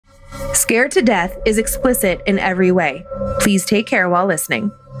Scared to Death is explicit in every way. Please take care while listening.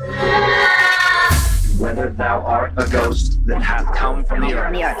 Whether thou art a ghost that hath come from the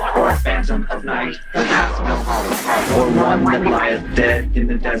earth, or a phantom of night that hath no hollow, or one that lieth dead in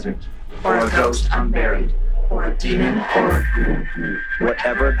the desert, or a ghost unburied, or a demon, or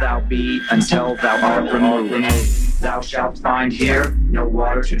whatever thou be, until thou art removed, thou shalt find here no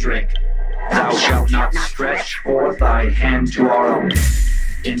water to drink. Thou shalt not stretch forth thy hand to our own.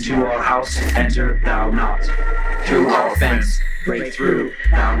 Into our house enter thou not. Through our fence break through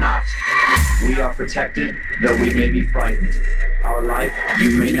thou not. We are protected, though we may be frightened. Our life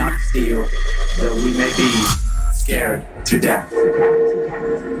you may not steal, though we may be scared to death.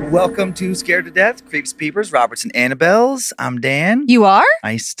 Welcome to Scared to Death, Creeps, Peepers, Roberts, and Annabelles. I'm Dan. You are?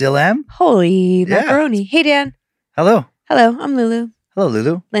 I still am. Holy macaroni. Hey, Dan. Hello. Hello, I'm Lulu. Hello,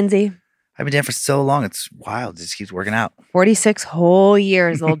 Lulu. Lynze. I've been Dan for so long. It's wild. It just keeps working out. 46 whole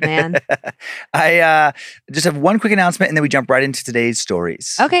years, old man. I just have one quick announcement, and then we jump right into today's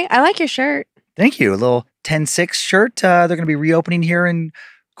stories. Okay, I like your shirt. Thank you. A little 10-6 shirt. They're going to be reopening here in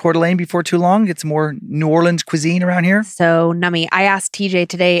Coeur d'Alene before too long. Get some more New Orleans cuisine around here. So nummy. I asked TJ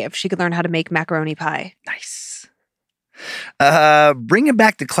today if she could learn how to make macaroni pie. Nice. Bringing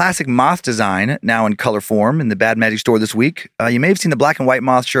back the classic moth design, now in color form in the Bad Magic store this week. You may have seen the black and white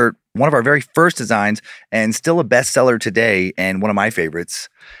moth shirt, one of our very first designs, and still a bestseller today, and one of my favorites.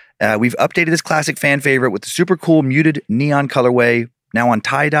 We've updated this classic fan favorite with the super cool muted neon colorway, now on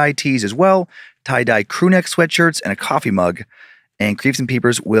tie-dye tees as well, tie-dye crewneck sweatshirts, and a coffee mug. And Creeps and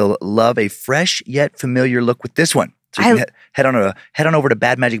Peepers will love a fresh yet familiar look with this one. So you can head on over to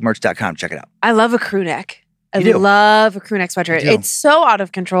badmagicmerch.com. Check it out. I love a crewneck. I You do. love a crewneck sweatshirt. It's so out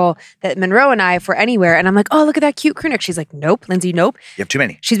of control that Monroe and I, if we're anywhere, and I'm like, oh, look at that cute crewneck. She's like, nope, Lynze, nope. You have too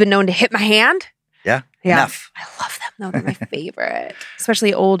many. She's been known to hit my hand. Yeah? Yeah. Enough. I love them, though. They're my favorite,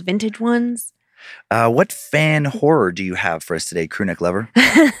 especially old vintage ones. What fan horror do you have for us today, crewneck lover?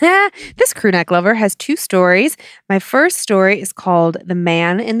 This crewneck lover has two stories. My first story is called The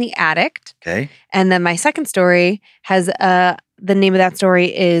Man in the Attic. Okay. And then my second story has, the name of that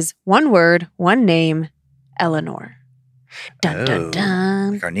story is one word, one name, Eleanor. Dun, dun,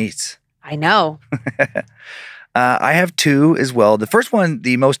 dun. Like our niece. I know. I have two as well. The first one,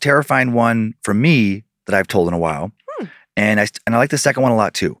 the most terrifying one for me that I've told in a while. And I like the second one a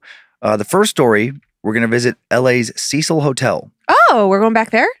lot too. The first story, we're going to visit LA's Cecil Hotel. Oh, we're going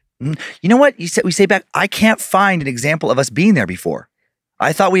back there? You know what? We say back, I can't find an example of us being there before.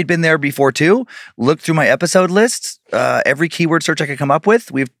 I thought we'd been there before too. Looked through my episode lists, every keyword search I could come up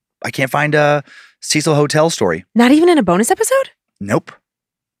with. I can't find a Cecil Hotel story. Not even in a bonus episode? Nope.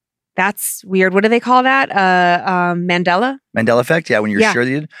 That's weird. What do they call that? Mandela? Mandela effect? Yeah, when you're sure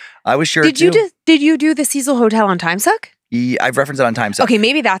that you did. I was sure Did you do the Cecil Hotel on TimeSuck? Yeah, I've referenced it on TimeSuck. Okay,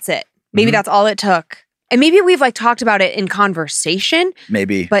 maybe that's it. Maybe that's all it took. And maybe we've talked about it in conversation.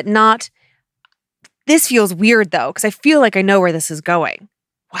 Maybe. But not. This feels weird though, because I feel like I know where this is going.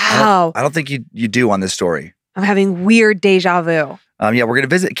 Wow. I don't think you do on this story. I'm having weird deja vu. Yeah, we're going to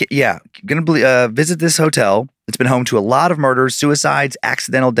visit. Yeah, going to visit this hotel. It's been home to a lot of murders, suicides,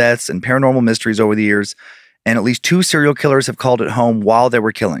 accidental deaths, and paranormal mysteries over the years. And at least 2 serial killers have called it home while they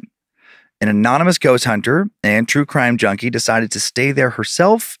were killing. An anonymous ghost hunter and true crime junkie decided to stay there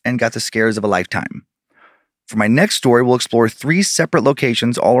herself and got the scares of a lifetime. For my next story, we'll explore 3 separate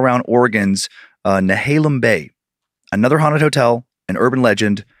locations all around Oregon's Nehalem Bay. Another haunted hotel, an urban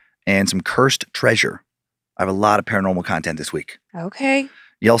legend, and some cursed treasure. I have a lot of paranormal content this week. Okay.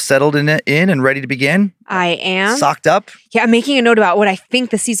 Y'all settled in and ready to begin? I am. Socked up? Yeah, I'm making a note about what I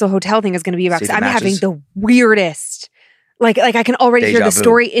think the Cecil Hotel thing is going to be about. Because I'm having the weirdest. Like I can already hear the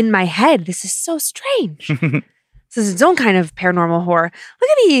story in my head. This is so strange. This is its own kind of paranormal horror. Look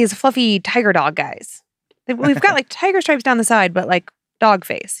at these fluffy tiger dog guys. We've got tiger stripes down the side, but dog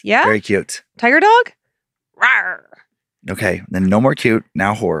face. Yeah? Very cute. Tiger dog? Rawr. Okay, then no more cute,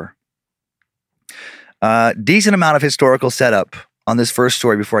 now horror. Decent amount of historical setup on this first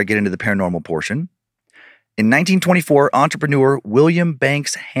story before I get into the paranormal portion. In 1924, entrepreneur William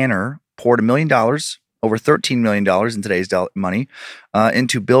Banks Hanner poured $1 million, over $13 million in today's money,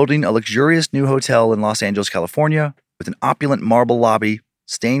 into building a luxurious new hotel in Los Angeles, California, with an opulent marble lobby,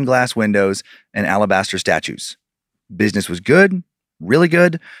 stained glass windows, and alabaster statues. Business was good, really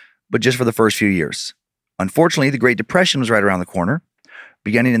good, but just for the first few years. Unfortunately, the Great Depression was right around the corner.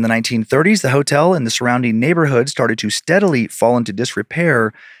 Beginning in the 1930s, the hotel and the surrounding neighborhood started to steadily fall into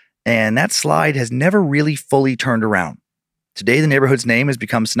disrepair, and that slide has never really fully turned around. Today, the neighborhood's name has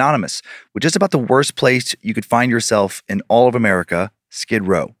become synonymous with just about the worst place you could find yourself in all of America, Skid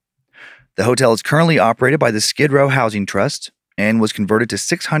Row. The hotel is currently operated by the Skid Row Housing Trust, and was converted to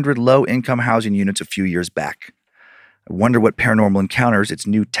 600 low-income housing units a few years back. I wonder what paranormal encounters its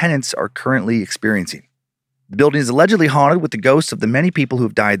new tenants are currently experiencing. The building is allegedly haunted with the ghosts of the many people who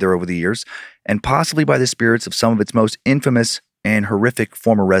have died there over the years, and possibly by the spirits of some of its most infamous and horrific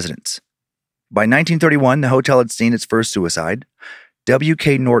former residents. By 1931, the hotel had seen its first suicide.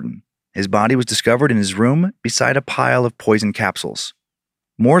 W.K. Norton. His body was discovered in his room beside a pile of poison capsules.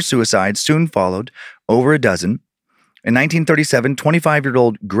 More suicides soon followed, over a dozen. In 1937,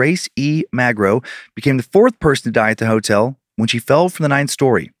 25-year-old Grace E. Magro became the fourth person to die at the hotel when she fell from the 9th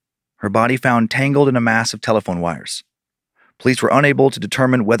story, her body found tangled in a mass of telephone wires. Police were unable to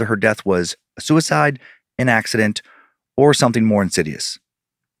determine whether her death was a suicide, an accident, or something more insidious.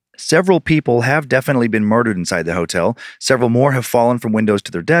 Several people have definitely been murdered inside the hotel. Several more have fallen from windows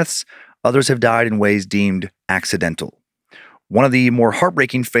to their deaths. Others have died in ways deemed accidental. One of the more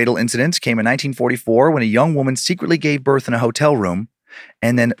heartbreaking fatal incidents came in 1944 when a young woman secretly gave birth in a hotel room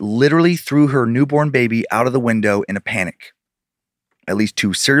and then literally threw her newborn baby out of the window in a panic. At least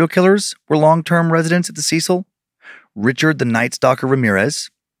 2 serial killers were long-term residents at the Cecil. Richard the Night Stalker Ramirez,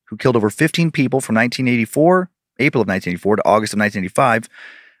 who killed over 15 people from April of 1984 to August of 1985,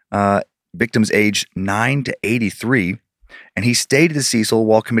 victims aged 9 to 83, and he stayed at the Cecil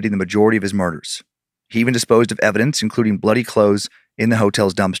while committing the majority of his murders. He even disposed of evidence, including bloody clothes, in the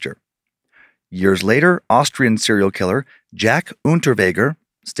hotel's dumpster. Years later, Austrian serial killer Jack Unterweger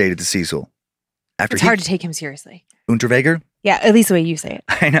stayed at the Cecil. It's hard to take him seriously. Unterweger? Yeah, at least the way you say it.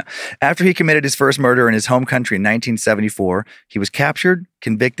 I know. After he committed his first murder in his home country in 1974, he was captured,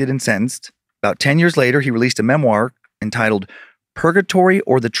 convicted, and sentenced. About 10 years later, he released a memoir entitled Purgatory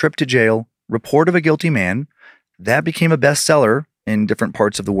or the Trip to Jail, Report of a Guilty Man. That became a bestseller in different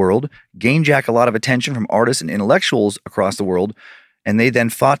parts of the world, gained Jack a lot of attention from artists and intellectuals across the world, and they then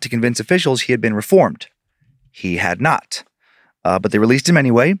fought to convince officials he had been reformed. He had not. But they released him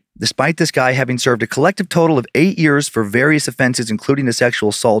anyway, despite this guy having served a collective total of 8 years for various offenses, including a sexual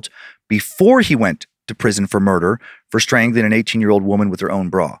assault, before he went to prison for murder for strangling an 18-year-old woman with her own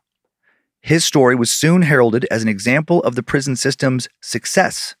bra. His story was soon heralded as an example of the prison system's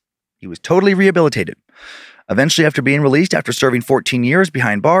success. He was totally rehabilitated. Eventually, after being released after serving 14 years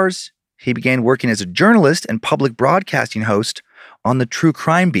behind bars, he began working as a journalist and public broadcasting host on the true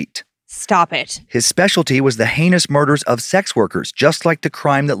crime beat. Stop it. His specialty was the heinous murders of sex workers, just like the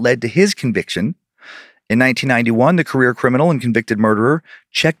crime that led to his conviction. In 1991, the career criminal and convicted murderer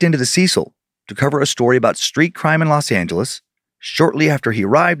checked into the Cecil to cover a story about street crime in Los Angeles. Shortly after he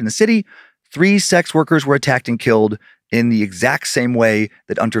arrived in the city, 3 sex workers were attacked and killed in the exact same way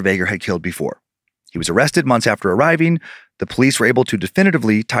that Unterweger had killed before. He was arrested months after arriving. The police were able to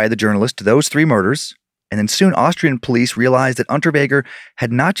definitively tie the journalist to those 3 murders. And then soon Austrian police realized that Unterweger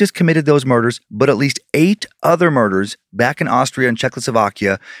had not just committed those murders, but at least 8 other murders back in Austria and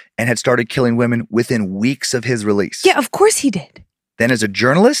Czechoslovakia, and had started killing women within weeks of his release. Yeah, of course he did. Then as a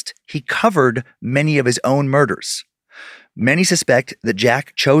journalist, he covered many of his own murders. Many suspect that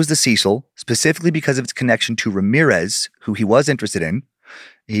Jack chose the Cecil specifically because of its connection to Ramirez, who he was interested in.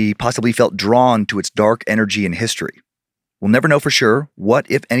 He possibly felt drawn to its dark energy and history. We'll never know for sure what,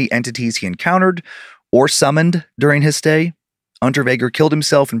 if any, entities he encountered or summoned during his stay. Unterweger killed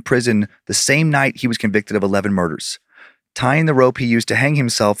himself in prison the same night he was convicted of 11 murders, tying the rope he used to hang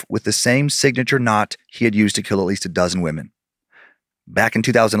himself with the same signature knot he had used to kill at least a dozen women. Back in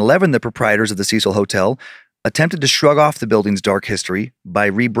 2011, the proprietors of the Cecil Hotel attempted to shrug off the building's dark history by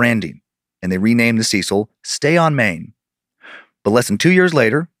rebranding, and they renamed the Cecil Stay on Main. But less than 2 years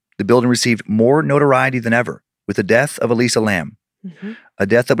later, the building received more notoriety than ever with the death of Elisa Lam, a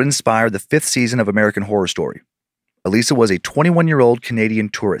death that would inspire the 5th season of American Horror Story. Elisa was a 21-year-old Canadian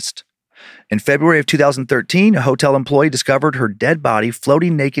tourist. In February of 2013, a hotel employee discovered her dead body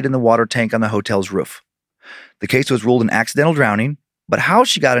floating naked in the water tank on the hotel's roof. The case was ruled an accidental drowning, but how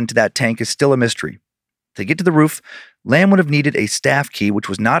she got into that tank is still a mystery. To get to the roof, Lam would have needed a staff key, which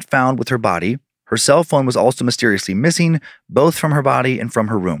was not found with her body. Her cell phone was also mysteriously missing, both from her body and from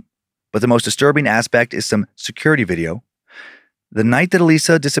her room. But the most disturbing aspect is some security video. The night that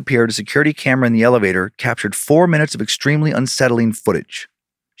Elisa disappeared, a security camera in the elevator captured 4 minutes of extremely unsettling footage.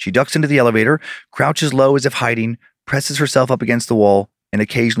 She ducks into the elevator, crouches low as if hiding, presses herself up against the wall, and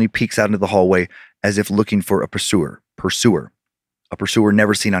occasionally peeks out into the hallway as if looking for a pursuer. A pursuer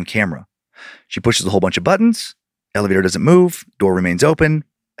never seen on camera. She pushes a whole bunch of buttons. Elevator doesn't move. Door remains open.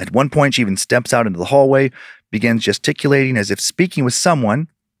 At one point, she even steps out into the hallway, begins gesticulating as if speaking with someone,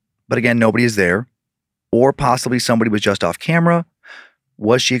 but again, nobody is there. Or possibly somebody was just off camera.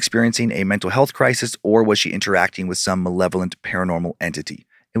 Was she experiencing a mental health crisis, or was she interacting with some malevolent paranormal entity?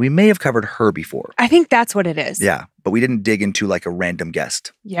 And we may have covered her before. I think that's what it is. Yeah. but we didn't dig into like a random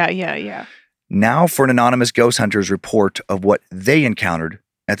guest. Yeah. Now for an anonymous ghost hunter's report of what they encountered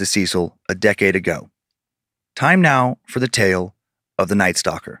at the Cecil a decade ago. Time now for the tale of the Night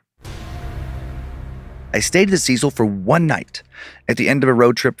Stalker. I stayed at the Cecil for one night at the end of a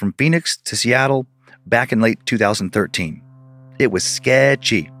road trip from Phoenix to Seattle back in late 2013. It was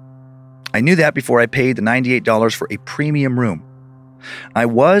sketchy. I knew that before I paid the $98 for a premium room. I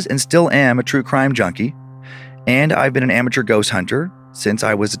was and still am a true crime junkie, and I've been an amateur ghost hunter since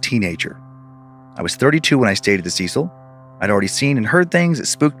I was a teenager. I was 32 when I stayed at the Cecil. I'd already seen and heard things that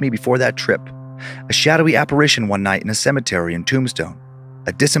spooked me before that trip. A shadowy apparition one night in a cemetery in Tombstone.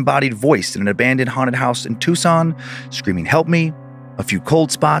 A disembodied voice in an abandoned haunted house in Tucson, screaming, "Help me," a few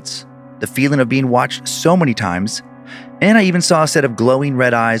cold spots, the feeling of being watched so many times, and I even saw a set of glowing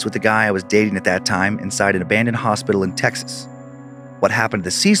red eyes with the guy I was dating at that time inside an abandoned hospital in Texas. What happened to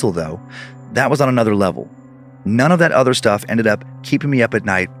the Cecil, though, that was on another level. None of that other stuff ended up keeping me up at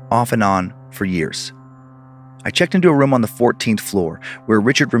night off and on for years. I checked into a room on the 14th floor where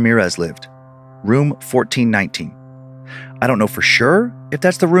Richard Ramirez lived, room 1419. I don't know for sure if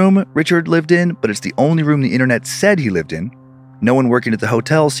that's the room Richard lived in, but it's the only room the internet said he lived in. No one working at the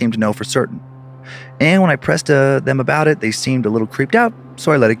hotel seemed to know for certain. And when I pressed them about it, they seemed a little creeped out,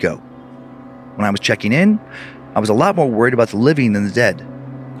 so I let it go. When I was checking in, I was a lot more worried about the living than the dead.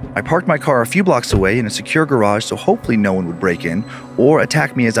 I parked my car a few blocks away in a secure garage so hopefully no one would break in or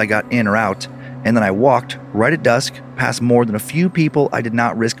attack me as I got in or out, and then I walked, right at dusk, past more than a few people I did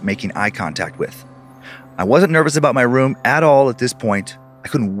not risk making eye contact with. I wasn't nervous about my room at all at this point. I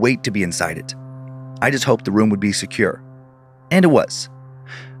couldn't wait to be inside it. I just hoped the room would be secure. And it was.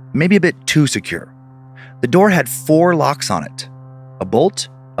 Maybe a bit too secure. The door had 4 locks on it. A bolt,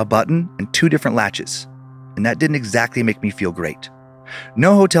 a button, and 2 different latches. And that didn't exactly make me feel great.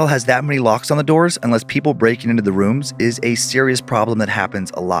 No hotel has that many locks on the doors unless people breaking into the rooms is a serious problem that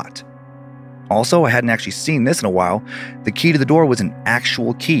happens a lot. Also, I hadn't actually seen this in a while. The key to the door was an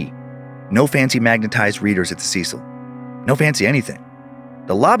actual key. No fancy magnetized readers at the Cecil. No fancy anything.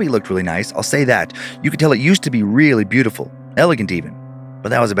 The lobby looked really nice, I'll say that. You could tell it used to be really beautiful, elegant even. But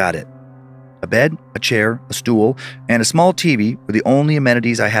that was about it. A bed, a chair, a stool, and a small TV were the only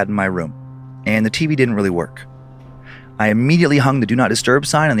amenities I had in my room. And the TV didn't really work. I immediately hung the Do Not Disturb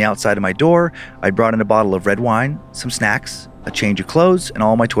sign on the outside of my door. I brought in a bottle of red wine, some snacks, a change of clothes, and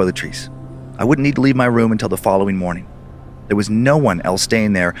all my toiletries. I wouldn't need to leave my room until the following morning. There was no one else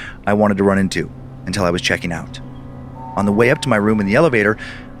staying there I wanted to run into until I was checking out. On the way up to my room in the elevator,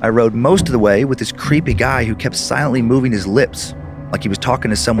 I rode most of the way with this creepy guy who kept silently moving his lips, like he was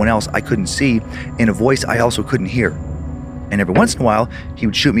talking to someone else I couldn't see in a voice I also couldn't hear. And every once in a while, he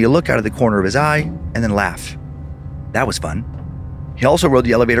would shoot me a look out of the corner of his eye and then laugh. That was fun. He also rode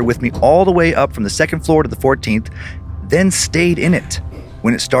the elevator with me all the way up from the 2nd floor to the 14th, then stayed in it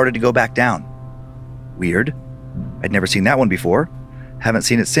when it started to go back down. Weird. I'd never seen that one before. Haven't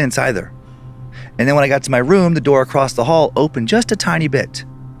seen it since either. And then when I got to my room, the door across the hall opened just a tiny bit,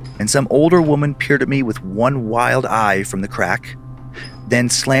 and some older woman peered at me with one wild eye from the crack, then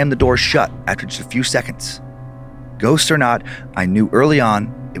slammed the door shut after just a few seconds. Ghosts or not, I knew early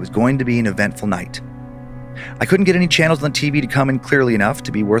on it was going to be an eventful night. I couldn't get any channels on the TV to come in clearly enough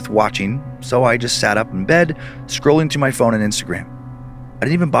to be worth watching, so I just sat up in bed, scrolling through my phone and Instagram. I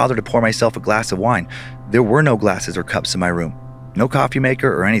didn't even bother to pour myself a glass of wine. There were no glasses or cups in my room, no coffee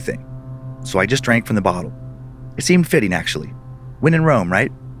maker or anything. So I just drank from the bottle. It seemed fitting, actually. When in Rome,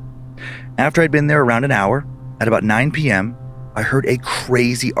 right? After I'd been there around an hour, at about 9 p.m., I heard a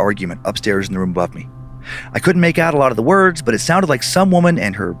crazy argument upstairs in the room above me. I couldn't make out a lot of the words, but it sounded like some woman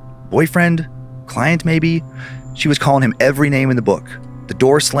and her boyfriend, client maybe. She was calling him every name in the book. The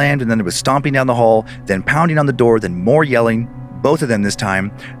door slammed and then it was stomping down the hall, then pounding on the door, then more yelling, both of them this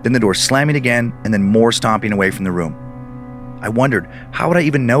time, then the door slamming again, and then more stomping away from the room. I wondered, how would I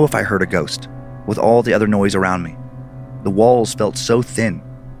even know if I heard a ghost, with all the other noise around me? The walls felt so thin.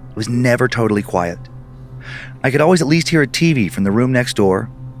 It was never totally quiet. I could always at least hear a TV from the room next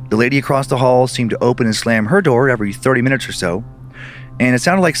door. The lady across the hall seemed to open and slam her door every 30 minutes or so, and it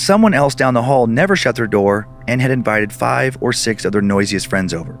sounded like someone else down the hall never shut their door and had invited 5 or 6 of their noisiest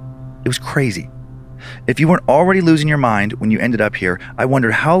friends over. It was crazy. If you weren't already losing your mind when you ended up here, I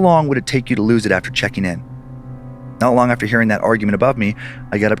wondered how long would it take you to lose it after checking in. Not long after hearing that argument above me,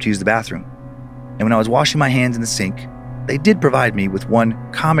 I got up to use the bathroom. And when I was washing my hands in the sink, they did provide me with one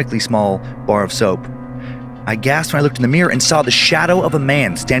comically small bar of soap. I gasped when I looked in the mirror and saw the shadow of a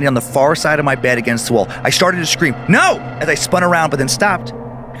man standing on the far side of my bed against the wall. I started to scream, "No!" as I spun around, but then stopped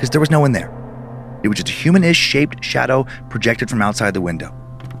because there was no one there. It was just a human-ish shaped shadow projected from outside the window.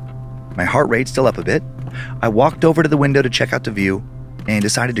 my heart rate still up a bit, I walked over to the window to check out the view and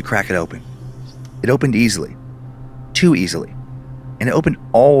decided to crack it open. It opened easily. Too easily. And it opened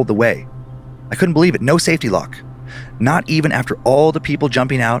all the way. I couldn't believe it. No safety lock. Not even after all the people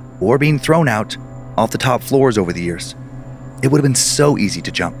jumping out or being thrown out off the top floors over the years. It would have been so easy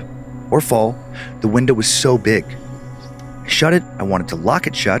to jump or fall. The window was so big. I shut it. I wanted to lock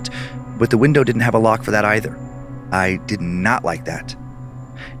it shut, but the window didn't have a lock for that either. I did not like that.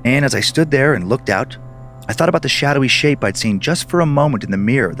 And as I stood there and looked out, I thought about the shadowy shape I'd seen just for a moment in the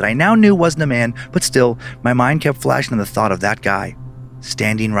mirror that I now knew wasn't a man, but still, my mind kept flashing on the thought of that guy,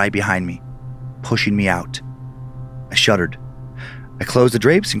 standing right behind me, pushing me out. I shuddered. I closed the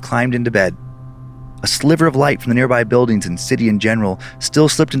drapes and climbed into bed. A sliver of light from the nearby buildings and city in general still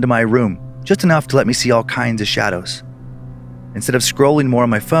slipped into my room, just enough to let me see all kinds of shadows. Instead of scrolling more on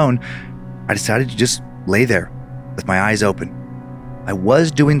my phone, I decided to just lay there, with my eyes open. I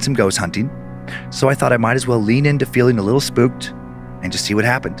was doing some ghost hunting, so I thought I might as well lean into feeling a little spooked and just see what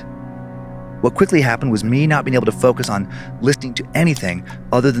happened. What quickly happened was me not being able to focus on listening to anything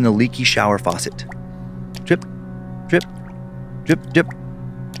other than the leaky shower faucet. Drip, drip, drip, drip,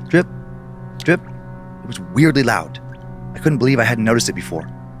 drip, drip. It was weirdly loud. I couldn't believe I hadn't noticed it before.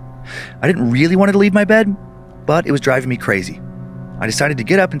 I didn't really want to leave my bed, but it was driving me crazy. I decided to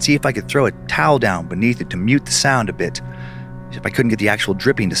get up and see if I could throw a towel down beneath it to mute the sound a bit, if I couldn't get the actual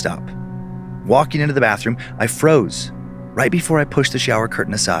dripping to stop. Walking into the bathroom, I froze right before I pushed the shower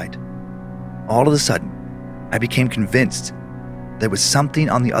curtain aside. All of a sudden, I became convinced there was something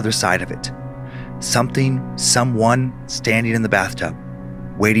on the other side of it. Someone standing in the bathtub,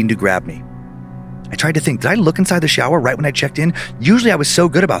 waiting to grab me. I tried to think, did I look inside the shower right when I checked in? Usually I was so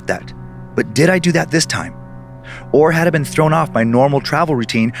good about that. But did I do that this time? Or had I been thrown off my normal travel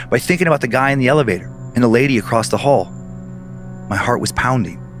routine by thinking about the guy in the elevator and the lady across the hall? My heart was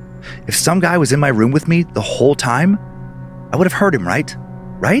pounding. If some guy was in my room with me the whole time, I would have heard him, right?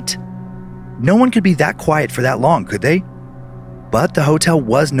 Right? No one could be that quiet for that long, could they? But the hotel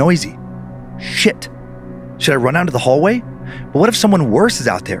was noisy. Shit. Should I run out into the hallway? But what if someone worse is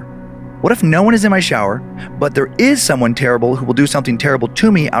out there? What if no one is in my shower, but there is someone terrible who will do something terrible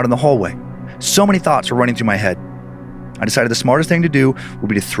to me out in the hallway? So many thoughts were running through my head. I decided the smartest thing to do would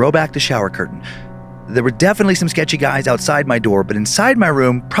be to throw back the shower curtain. There were definitely some sketchy guys outside my door, but inside my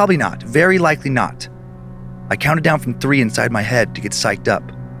room, probably not. Very likely not. I counted down from 3 inside my head to get psyched up.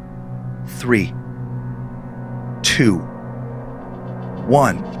 3, 2,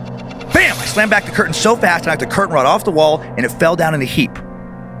 1. Bam! I slammed back the curtain so fast I knocked the curtain rod off the wall and it fell down in a heap.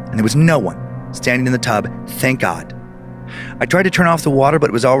 And there was no one standing in the tub, thank God. I tried to turn off the water, but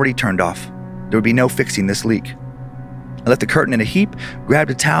it was already turned off. There would be no fixing this leak. I left the curtain in a heap,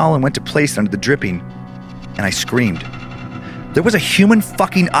 grabbed a towel, and went to place it under the dripping, and I screamed. There was a human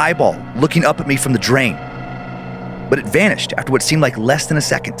fucking eyeball looking up at me from the drain. But it vanished after what seemed like less than a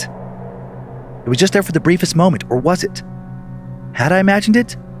second. It was just there for the briefest moment, or was it? Had I imagined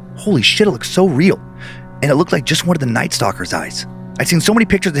it? Holy shit, it looked so real. And it looked like just one of the Night Stalker's eyes. I'd seen so many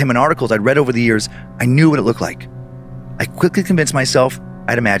pictures of him in articles I'd read over the years, I knew what it looked like. I quickly convinced myself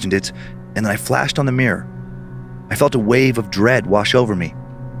I'd imagined it, and then I flashed on the mirror. I felt a wave of dread wash over me.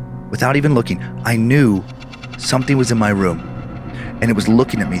 Without even looking, I knew something was in my room, and it was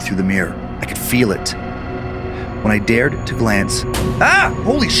looking at me through the mirror. I could feel it. When I dared to glance,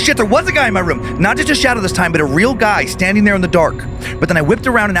 holy shit, there was a guy in my room. Not just a shadow this time, but a real guy standing there in the dark. But then I whipped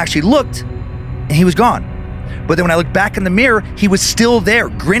around and actually looked, and he was gone. But then when I looked back in the mirror, he was still there,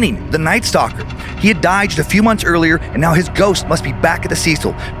 grinning, the Night Stalker. He had died just a few months earlier, and now his ghost must be back at the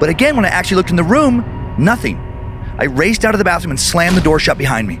Cecil. But again, when I actually looked in the room, nothing. I raced out of the bathroom and slammed the door shut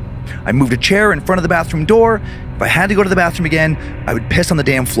behind me. I moved a chair in front of the bathroom door. If I had to go to the bathroom again, I would piss on the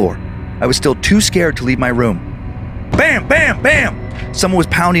damn floor. I was still too scared to leave my room. Bam, bam, bam! Someone was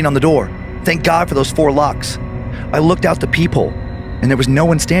pounding on the door. Thank God for those 4 locks. I looked out the peephole, and there was no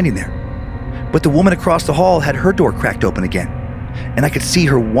one standing there. But the woman across the hall had her door cracked open again, and I could see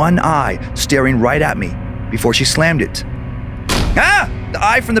her one eye staring right at me before she slammed it. The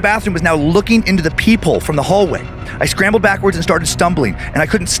eye from the bathroom was now looking into the peephole from the hallway. I scrambled backwards and started stumbling, and I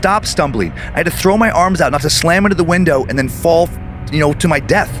couldn't stop stumbling. I had to throw my arms out not to slam into the window and then fall, to my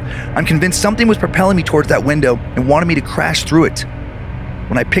death. I'm convinced something was propelling me towards that window and wanted me to crash through it.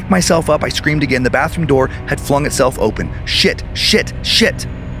 When I picked myself up, I screamed again. The bathroom door had flung itself open. Shit, shit, shit.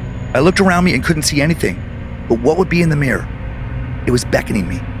 I looked around me and couldn't see anything. But what would be in the mirror? It was beckoning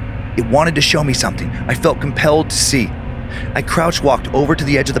me. It wanted to show me something. I felt compelled to see. I crouch walked over to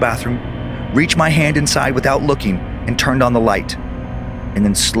the edge of the bathroom, reached my hand inside without looking, and turned on the light. And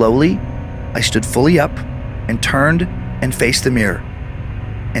then slowly, I stood fully up and turned and faced the mirror.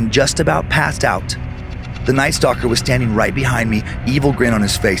 and just about passed out. The Night Stalker was standing right behind me, evil grin on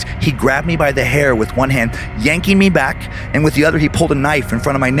his face. He grabbed me by the hair with one hand, yanking me back, and with the other he pulled a knife in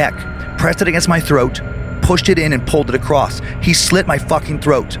front of my neck, pressed it against my throat, pushed it in and pulled it across. He slit my fucking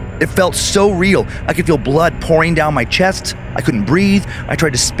throat. It felt so real. I could feel blood pouring down my chest. I couldn't breathe. I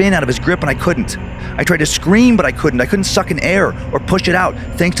tried to spin out of his grip and I couldn't. I tried to scream, but I couldn't. I couldn't suck in air or push it out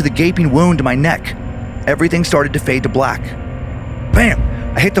thanks to the gaping wound in my neck. Everything started to fade to black. Bam!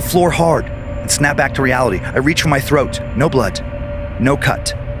 I hit the floor hard and snapped back to reality. I reached for my throat. No blood. No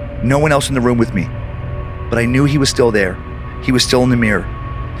cut. No one else in the room with me. But I knew he was still there. He was still in the mirror.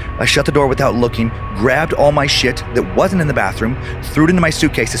 I shut the door without looking, grabbed all my shit that wasn't in the bathroom, threw it into my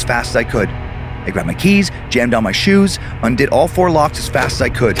suitcase as fast as I could. I grabbed my keys, jammed down my shoes, undid all 4 locks as fast as I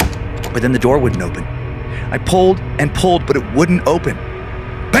could. But then the door wouldn't open. I pulled and pulled, but it wouldn't open.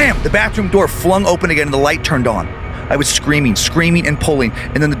 Bam! The bathroom door flung open again and the light turned on. I was screaming and pulling,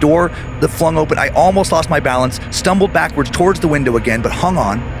 and then the door that flung open, I almost lost my balance, stumbled backwards towards the window again, but hung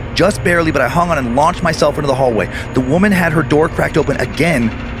on. Just barely, but I hung on and launched myself into the hallway. The woman had her door cracked open again,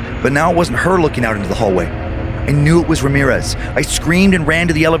 but now it wasn't her looking out into the hallway. I knew it was Ramirez. I screamed and ran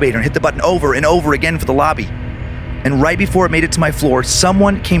to the elevator and hit the button over and over again for the lobby. And right before it made it to my floor,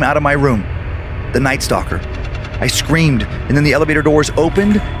 someone came out of my room. The Night Stalker. I screamed, and then the elevator doors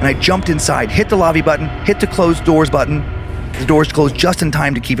opened, and I jumped inside, hit the lobby button, hit the closed doors button. The doors closed just in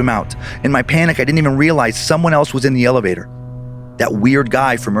time to keep him out. In my panic, I didn't even realize someone else was in the elevator. That weird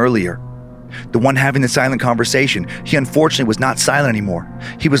guy from earlier. The one having the silent conversation. He unfortunately was not silent anymore.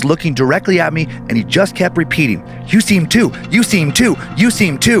 He was looking directly at me, and he just kept repeating, "You see him too, you see him too, you see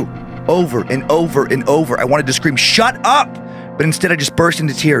him too," over and over and over. I wanted to scream, "Shut up!" But instead I just burst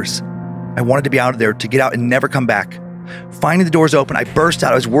into tears. I wanted to be out of there, to get out and never come back. Finding the doors open, I burst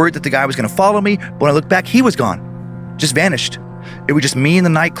out. I was worried that the guy was going to follow me, but when I looked back, he was gone. Just vanished. It was just me and the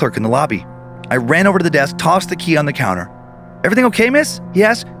night clerk in the lobby. I ran over to the desk, tossed the key on the counter. "Everything okay, miss?" he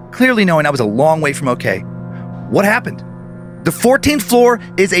asked, clearly knowing I was a long way from okay. "What happened?" "The 14th floor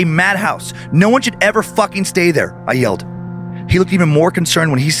is a madhouse. No one should ever fucking stay there," I yelled. He looked even more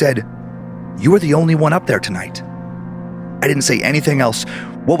concerned when he said, "You were the only one up there tonight." I didn't say anything else.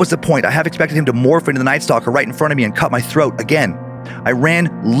 What was the point? I half expected him to morph into the Night Stalker right in front of me and cut my throat again. I ran,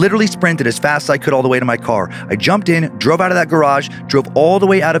 literally sprinted as fast as I could all the way to my car. I jumped in, drove out of that garage, drove all the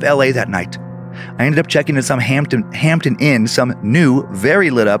way out of LA that night. I ended up checking into some Hampton Inn, some new, very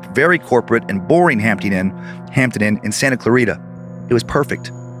lit up, very corporate and boring Hampton Inn in Santa Clarita. It was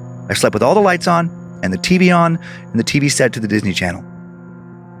perfect. I slept with all the lights on and the TV on and the TV set to the Disney Channel.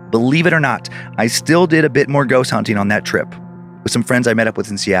 Believe it or not, I still did a bit more ghost hunting on that trip with some friends I met up with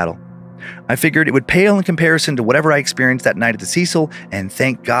in Seattle. I figured it would pale in comparison to whatever I experienced that night at the Cecil, and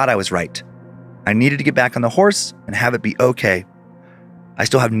thank God I was right. I needed to get back on the horse and have it be okay. I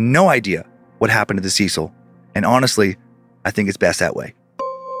still have no idea what happened to the Cecil, and honestly, I think it's best that way.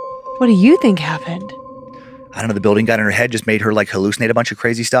 What do you think happened? I don't know, the building got in her head, just made her like hallucinate a bunch of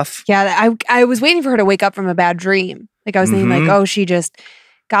crazy stuff. Yeah, I was waiting for her to wake up from a bad dream. Like I was thinking like, oh, she just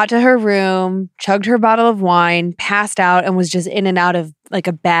got to her room, chugged her bottle of wine, passed out, and was just in and out of like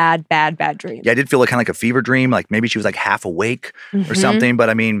a bad dream. Yeah, I did feel like kind of like a fever dream. Like maybe she was like half awake or something. But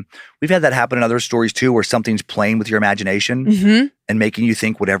I mean, we've had that happen in other stories too, where something's playing with your imagination and making you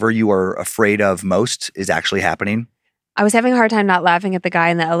think whatever you are afraid of most is actually happening. I was having a hard time not laughing at the guy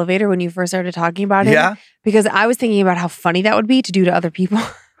in the elevator when you first started talking about him. Yeah. Because I was thinking about how funny that would be to do to other people.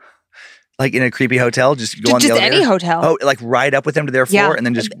 Like in a creepy hotel, just go on the elevator? Just any hotel. Oh, like ride up with them to their floor and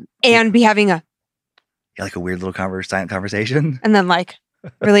then just... And be having a... Yeah, like a weird little silent conversation. And then like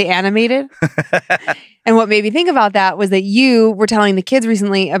really animated. And what made me think about that was that you were telling the kids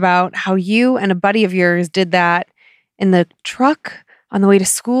recently about how you and a buddy of yours did that in the truck on the way to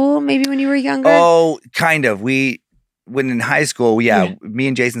school, maybe when you were younger. Oh, kind of. When in high school, me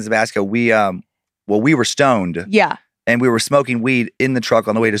and Jason Zabasco, we were stoned. Yeah. And we were smoking weed in the truck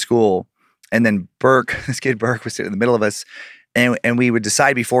on the way to school. And then this kid Burke was sitting in the middle of us. And we would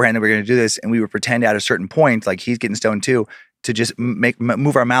decide beforehand that we were going to do this. And we would pretend at a certain point, like he's getting stoned too, to just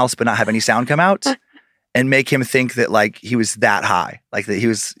move our mouths but not have any sound come out. And make him think that like he was that high. Like that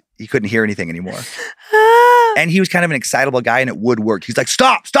he couldn't hear anything anymore. And he was kind of an excitable guy and it would work. He's like,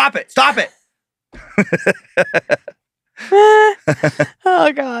 stop it.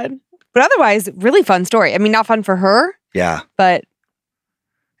 Oh God. But otherwise, really fun story. I mean, not fun for her. Yeah. But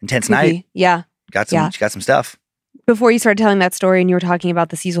intense night. Yeah. She got some stuff. Before you started telling that story and you were talking about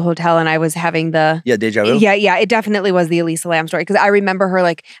the Cecil Hotel and I was having the... Yeah, deja vu? Yeah, it definitely was the Elisa Lam story. Because I remember her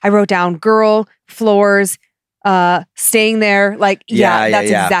like, I wrote down girl, floors, staying there. Like, that's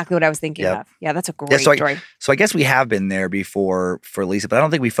exactly what I was thinking of. Yeah, that's a great story. So I guess we have been there before for Lisa, but I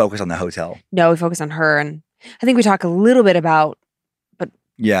don't think we focus on the hotel. No, we focus on her, and I think we talk a little bit about, but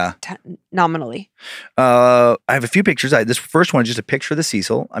nominally. I have a few pictures. This first one is just a picture of the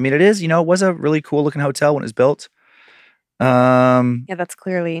Cecil. I mean, it is, it was a really cool looking hotel when it was built. That's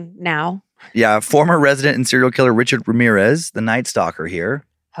clearly now. Yeah, former resident and serial killer Richard Ramirez, the Night Stalker here.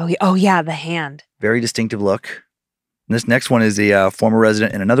 Oh yeah, the hand. Very distinctive look. And this next one is the former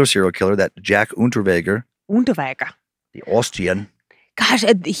resident and another serial killer, that Jack Unterweger. The Austrian. Gosh,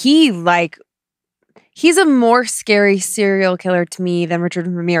 he's a more scary serial killer to me than Richard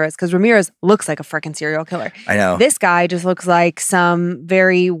Ramirez, because Ramirez looks like a freaking serial killer. I know. This guy just looks like some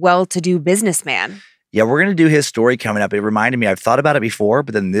very well-to-do businessman. Yeah, we're going to do his story coming up. It reminded me, I've thought about it before,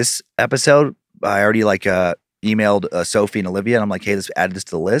 but then this episode, I already emailed Sophie and Olivia, and I'm like, hey, let's add this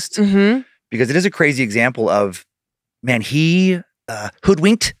to the list. Mm-hmm. Because it is a crazy example of, man, he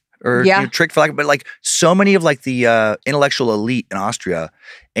hoodwinked or tricked, for but like so many of like the intellectual elite in Austria,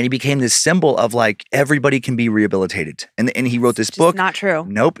 and he became this symbol of like everybody can be rehabilitated. And he wrote this book. Not true.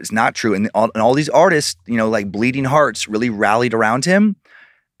 Nope, it's not true. And all these artists, like Bleeding Hearts, really rallied around him.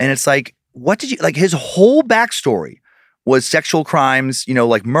 And it's like, what did you like? His whole backstory was sexual crimes,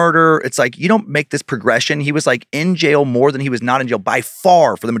 like murder. It's like, you don't make this progression. He was like in jail more than he was not in jail by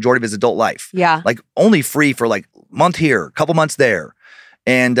far for the majority of his adult life. Yeah. Like only free for like a month here, a couple months there.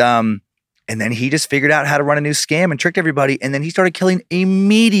 And then he just figured out how to run a new scam and tricked everybody. And then he started killing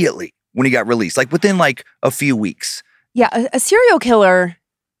immediately when he got released, like within like a few weeks. Yeah. A serial killer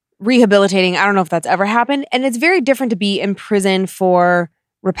rehabilitating, I don't know if that's ever happened. And it's very different to be in prison for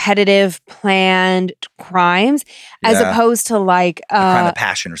repetitive, planned crimes, as opposed to like a crime of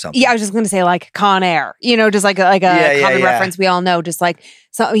passion or something. Yeah, I was just going to say like Con Air, just like a common reference we all know. Just like,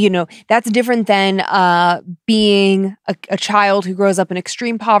 so that's different than being a child who grows up in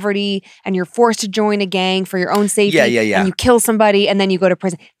extreme poverty and you're forced to join a gang for your own safety. And you kill somebody and then you go to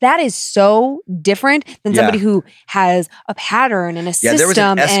prison. That is so different than somebody who has a pattern and a system. Yeah, there was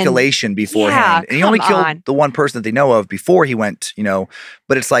an escalation beforehand. And he only killed the one person that they know of before he went,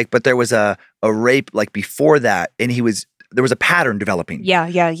 but it's like, but there was a rape like before that, and there was a pattern developing. Yeah.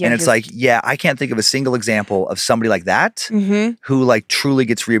 And it's like, I can't think of a single example of somebody like that who like truly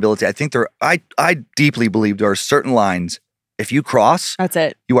gets rehabilitated. I think I deeply believe there are certain lines, if you cross, that's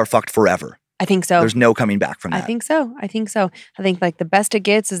it. You are fucked forever. I think so. There's no coming back from that. I think so. I think like the best it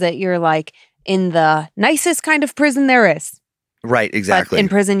gets is that you're like in the nicest kind of prison there is. Right, exactly. But in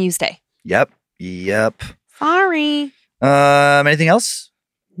prison you stay. Yep. Sorry. Anything else?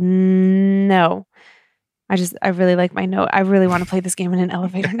 No. I really like my note. I really want to play this game in an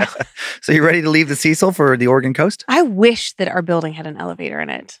elevator now. So you ready to leave the Cecil for the Oregon coast? I wish that our building had an elevator in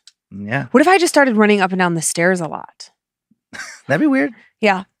it. Yeah. What if I just started running up and down the stairs a lot? That'd be weird.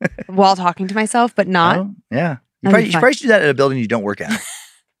 Yeah. While talking to myself, but not. Oh, yeah. You probably should do that at a building you don't work at.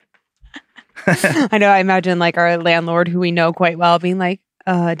 I know. I imagine like our landlord, who we know quite well, being like,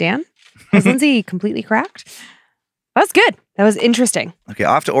 Dan, is Lynze completely cracked? That's good. That was interesting. Okay,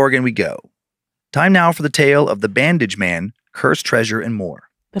 off to Oregon we go. Time now for the tale of the Bandage Man, Cursed Treasure, and more.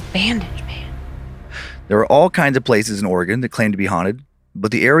 The Bandage Man. There are all kinds of places in Oregon that claim to be haunted,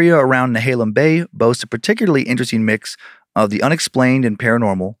 but the area around Nehalem Bay boasts a particularly interesting mix of the unexplained and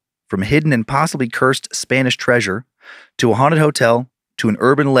paranormal, from hidden and possibly cursed Spanish treasure to a haunted hotel to an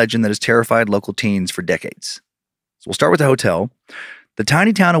urban legend that has terrified local teens for decades. So we'll start with the hotel. The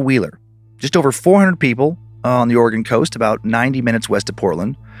tiny town of Wheeler, just over 400 people on the Oregon coast, about 90 minutes west of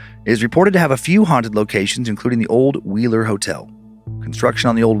Portland, is reported to have a few haunted locations, including the old Wheeler Hotel. Construction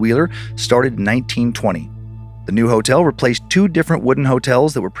on the old Wheeler started in 1920. The new hotel replaced two different wooden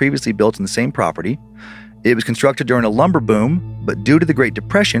hotels that were previously built on the same property. It was constructed during a lumber boom, but due to the Great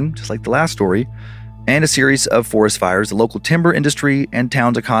Depression, just like the last story, and a series of forest fires, the local timber industry and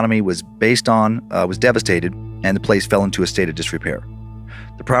town's economy was devastated, and the place fell into a state of disrepair.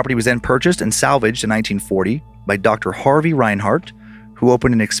 The property was then purchased and salvaged in 1940 by Dr. Harvey Reinhardt, who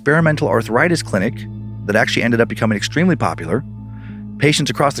opened an experimental arthritis clinic that actually ended up becoming extremely popular. Patients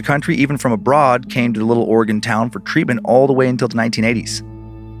across the country, even from abroad, came to the little Oregon town for treatment all the way until the 1980s.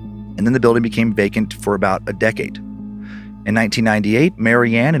 And then the building became vacant for about a decade. In 1998,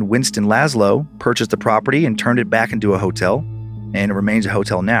 Marianne and Winston Laszlo purchased the property and turned it back into a hotel, and it remains a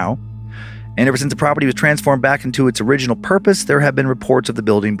hotel now. And ever since the property was transformed back into its original purpose, there have been reports of the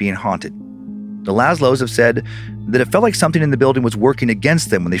building being haunted. The Laszlos have said that it felt like something in the building was working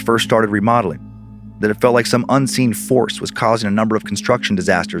against them when they first started remodeling, that it felt like some unseen force was causing a number of construction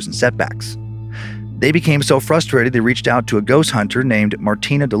disasters and setbacks. They became so frustrated they reached out to a ghost hunter named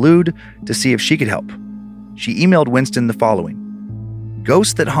Martina DeLude to see if she could help. She emailed Winston the following: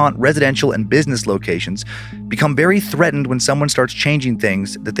 "Ghosts that haunt residential and business locations become very threatened when someone starts changing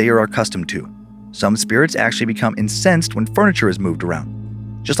things that they are accustomed to. Some spirits actually become incensed when furniture is moved around.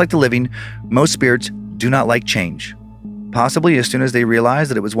 Just like the living, most spirits do not like change. Possibly as soon as they realize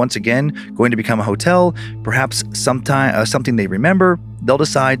that it was once again going to become a hotel, perhaps something they remember, they'll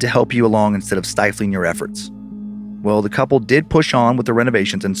decide to help you along instead of stifling your efforts." Well, the couple did push on with the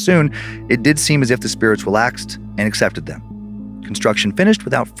renovations, and soon it did seem as if the spirits relaxed and accepted them. Construction finished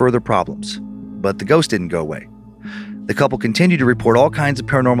without further problems, but the ghost didn't go away. The couple continued to report all kinds of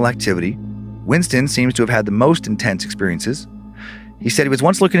paranormal activity. Winston seems to have had the most intense experiences. He said he was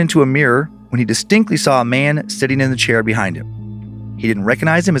once looking into a mirror when he distinctly saw a man sitting in the chair behind him. He didn't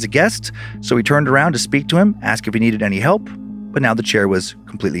recognize him as a guest, so he turned around to speak to him, ask if he needed any help, but now the chair was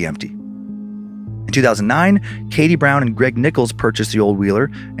completely empty. In 2009, Katie Brown and Greg Nichols purchased the old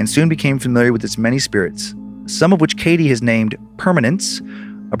Wheeler and soon became familiar with its many spirits, some of which Katie has named Permanents,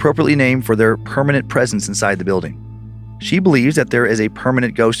 appropriately named for their permanent presence inside the building. She believes that there is a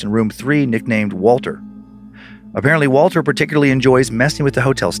permanent ghost in room 3 nicknamed Walter. Apparently, Walter particularly enjoys messing with the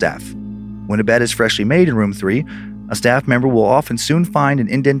hotel staff. When a bed is freshly made in room 3, a staff member will often soon find an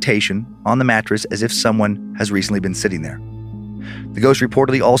indentation on the mattress as if someone has recently been sitting there. The ghost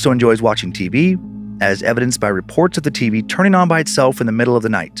reportedly also enjoys watching TV, as evidenced by reports of the TV turning on by itself in the middle of the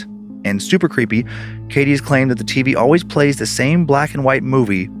night. And super creepy, Katie has claimed that the TV always plays the same black and white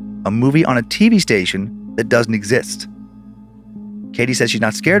movie, a movie on a TV station that doesn't exist. Katie says she's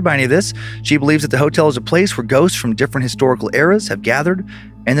not scared by any of this. She believes that the hotel is a place where ghosts from different historical eras have gathered,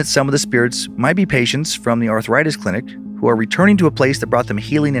 and that some of the spirits might be patients from the arthritis clinic who are returning to a place that brought them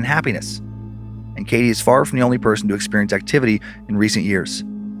healing and happiness. And Katie is far from the only person to experience activity in recent years.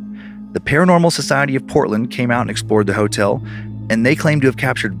 The Paranormal Society of Portland came out and explored the hotel, and they claim to have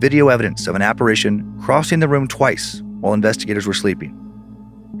captured video evidence of an apparition crossing the room twice while investigators were sleeping.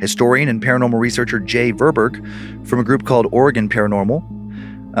 Historian and paranormal researcher Jay Verberg from a group called Oregon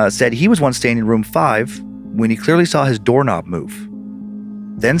Paranormal said he was once staying in room 5 when he clearly saw his doorknob move.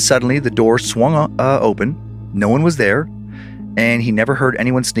 Then suddenly the door swung open, no one was there, and he never heard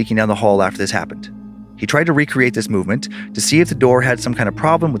anyone sneaking down the hall after this happened. He tried to recreate this movement to see if the door had some kind of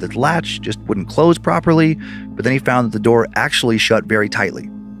problem with its latch, just wouldn't close properly, but then he found that the door actually shut very tightly.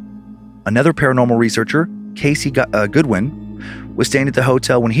 Another paranormal researcher, Casey Goodwin, was staying at the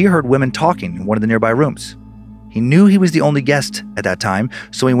hotel when he heard women talking in one of the nearby rooms. He knew he was the only guest at that time,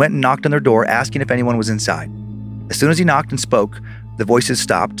 so he went and knocked on their door asking if anyone was inside. As soon as he knocked and spoke, the voices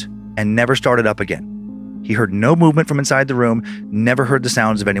stopped and never started up again. He heard no movement from inside the room, never heard the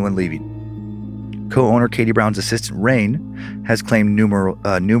sounds of anyone leaving. Co-owner Katie Brown's assistant, Rain, has claimed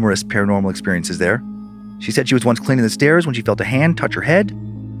numerous paranormal experiences there. She said she was once cleaning the stairs when she felt a hand touch her head.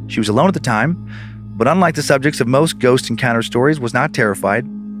 She was alone at the time, but unlike the subjects of most ghost encounter stories, was not terrified.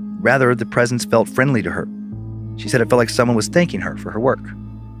 Rather, the presence felt friendly to her. She said it felt like someone was thanking her for her work.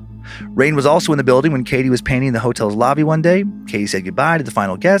 Rain was also in the building when Katie was painting the hotel's lobby one day. Katie said goodbye to the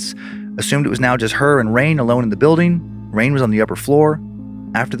final guests, assumed it was now just her and Rain alone in the building. Rain was on the upper floor.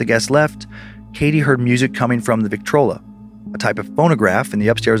 After the guests left, Katie heard music coming from the Victrola, a type of phonograph in the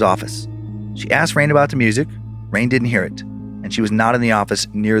upstairs office. She asked Rain about the music. Rain didn't hear it, and she was not in the office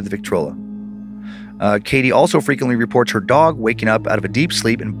near the Victrola. Katie also frequently reports her dog waking up out of a deep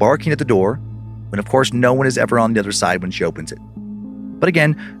sleep and barking at the door, when of course no one is ever on the other side when she opens it. But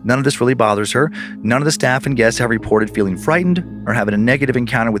again, none of this really bothers her. None of the staff and guests have reported feeling frightened or having a negative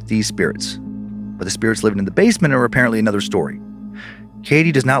encounter with these spirits. But the spirits living in the basement are apparently another story.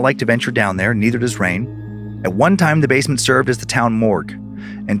 Katie does not like to venture down there, neither does Rain. At one time, the basement served as the town morgue,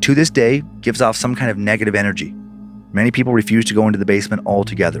 and to this day gives off some kind of negative energy. Many people refuse to go into the basement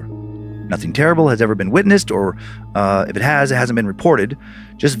altogether. Nothing terrible has ever been witnessed, or if it has, it hasn't been reported.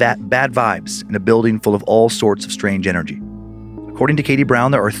 Just bad vibes in a building full of all sorts of strange energy. According to Katie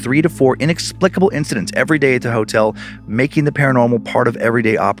Brown, there are 3 to 4 inexplicable incidents every day at the hotel, making the paranormal part of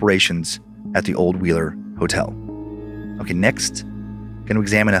everyday operations at the Old Wheeler Hotel. Okay, next, going to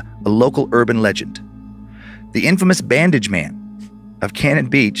examine a local urban legend. The infamous Bandage Man of Cannon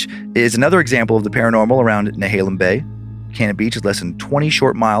Beach is another example of the paranormal around Nehalem Bay. Cannon Beach is less than 20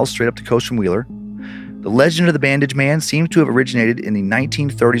 short miles straight up the coast from Wheeler. The legend of the Bandage Man seems to have originated in the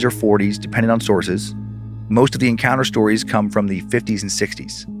 1930s or 40s, depending on sources. Most of the encounter stories come from the 50s and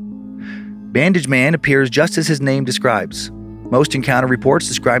 60s. Bandage Man appears just as his name describes. Most encounter reports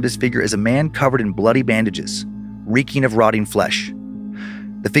describe this figure as a man covered in bloody bandages, reeking of rotting flesh.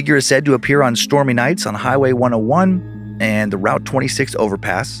 The figure is said to appear on stormy nights on Highway 101 and the Route 26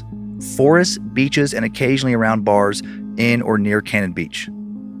 overpass, forests, beaches, and occasionally around bars in or near Cannon Beach.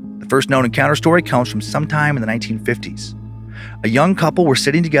 The first known encounter story comes from sometime in the 1950s. A young couple were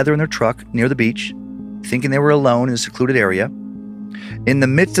sitting together in their truck near the beach, thinking they were alone in a secluded area. In the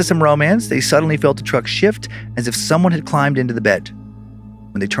midst of some romance, they suddenly felt the truck shift as if someone had climbed into the bed.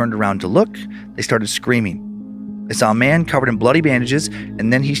 When they turned around to look, they started screaming. They saw a man covered in bloody bandages,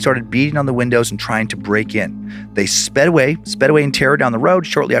 and then he started beating on the windows and trying to break in. They sped away in terror down the road.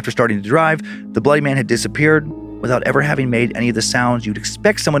 Shortly after starting to drive, the bloody man had disappeared without ever having made any of the sounds you'd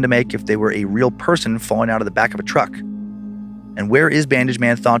expect someone to make if they were a real person falling out of the back of a truck. And where is Bandage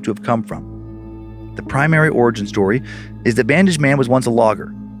Man thought to have come from? The primary origin story is that Bandage Man was once a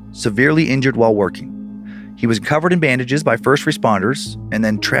logger, severely injured while working. He was covered in bandages by first responders, and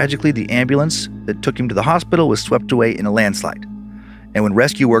then tragically the ambulance that took him to the hospital was swept away in a landslide. And when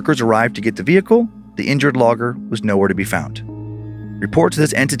rescue workers arrived to get the vehicle, the injured logger was nowhere to be found. Reports of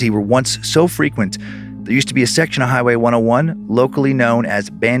this entity were once so frequent, there used to be a section of Highway 101 locally known as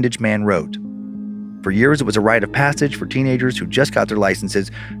Bandage Man Road. For years, it was a rite of passage for teenagers who just got their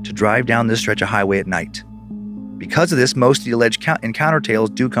licenses to drive down this stretch of highway at night. Because of this, most of the alleged encounter tales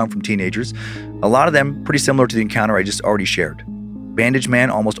do come from teenagers, a lot of them pretty similar to the encounter I just already shared. Bandage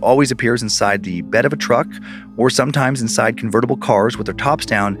Man almost always appears inside the bed of a truck or sometimes inside convertible cars with their tops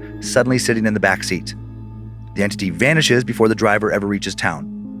down, suddenly sitting in the back seat. The entity vanishes before the driver ever reaches town.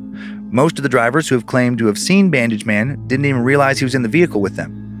 Most of the drivers who have claimed to have seen Bandage Man didn't even realize he was in the vehicle with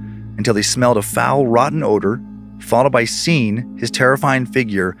them until they smelled a foul, rotten odor, followed by seeing his terrifying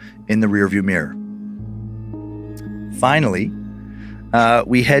figure in the rearview mirror. Finally,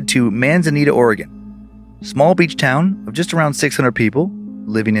 we head to Manzanita, Oregon, small beach town of just around 600 people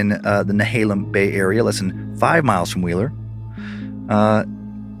living in the Nehalem Bay area, less than 5 miles from Wheeler.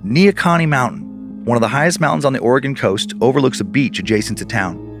 Nehalem Mountain, one of the highest mountains on the Oregon coast, overlooks a beach adjacent to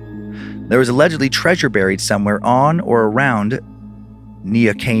town. There is allegedly treasure buried somewhere on or around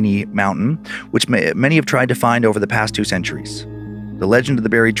Nehalem Mountain, which many have tried to find over the past 2 centuries. The legend of the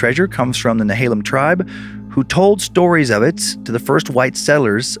buried treasure comes from the Nehalem tribe, who told stories of it to the first white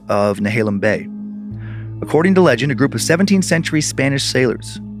settlers of Nehalem Bay. According to legend, a group of 17th century Spanish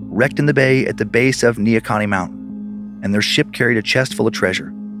sailors wrecked in the bay at the base of Nehalem Mountain, and their ship carried a chest full of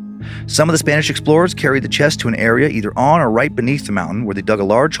treasure. Some of the Spanish explorers carried the chest to an area either on or right beneath the mountain, where they dug a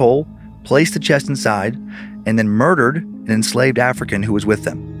large hole, placed the chest inside, and then murdered an enslaved African who was with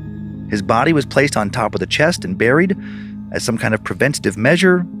them. His body was placed on top of the chest and buried as some kind of preventative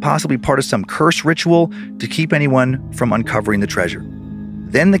measure, possibly part of some curse ritual to keep anyone from uncovering the treasure.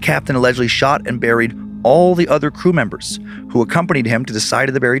 Then the captain allegedly shot and buried all the other crew members who accompanied him to the site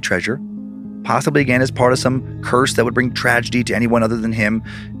of the buried treasure, possibly again as part of some curse that would bring tragedy to anyone other than him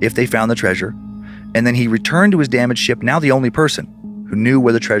if they found the treasure. And then he returned to his damaged ship, now the only person who knew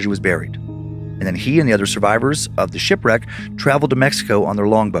where the treasure was buried. And then he and the other survivors of the shipwreck traveled to Mexico on their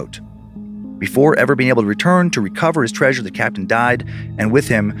longboat. Before ever being able to return to recover his treasure, the captain died, and with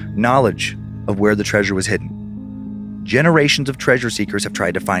him, knowledge of where the treasure was hidden. Generations of treasure seekers have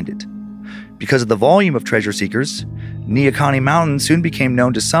tried to find it. Because of the volume of treasure seekers, Nehalem Mountain soon became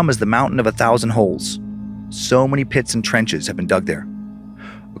known to some as the Mountain of 1,000 Holes. So many pits and trenches have been dug there.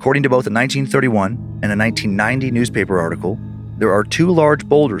 According to both a 1931 and a 1990 newspaper article, there are 2 large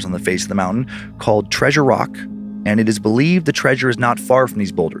boulders on the face of the mountain called Treasure Rock, and it is believed the treasure is not far from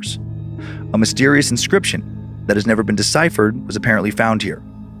these boulders. A mysterious inscription that has never been deciphered was apparently found here.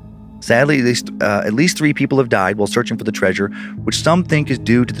 Sadly, at least 3 people have died while searching for the treasure, which some think is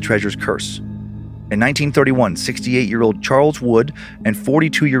due to the treasure's curse. In 1931, 68-year-old Charles Wood and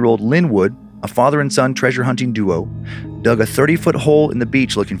 42-year-old Lynn Wood, a father and son treasure hunting duo, dug a 30-foot hole in the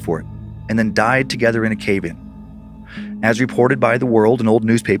beach looking for it, and then died together in a cave-in. As reported by The World, an old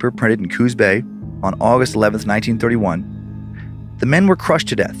newspaper printed in Coos Bay, on August 11, 1931, the men were crushed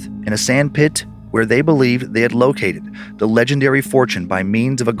to death in a sand pit where they believed they had located the legendary fortune by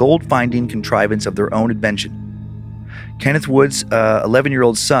means of a gold-finding contrivance of their own invention. Lyn's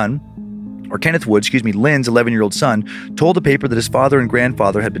 11-year-old son, told the paper that his father and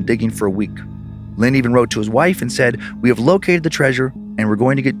grandfather had been digging for a week. Lynn even wrote to his wife and said, "We have located the treasure and we're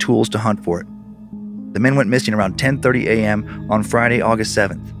going to get tools to hunt for it." The men went missing around 10:30 a.m. on Friday, August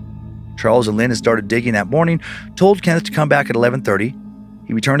 7th. Charles and Lynn had started digging that morning, told Kenneth to come back at 11:30.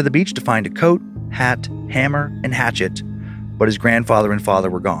 He returned to the beach to find a coat, hat, hammer, and hatchet, but his grandfather and father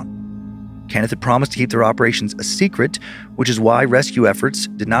were gone. Kenneth had promised to keep their operations a secret, which is why rescue efforts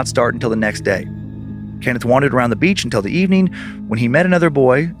did not start until the next day. Kenneth wandered around the beach until the evening when he met another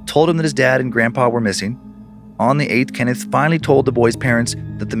boy, told him that his dad and grandpa were missing. On the 8th, Kenneth finally told the boy's parents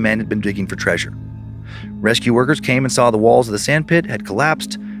that the men had been digging for treasure. Rescue workers came and saw the walls of the sand pit had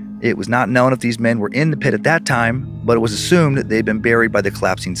collapsed, It was not known if these men were in the pit at that time, but it was assumed that they'd been buried by the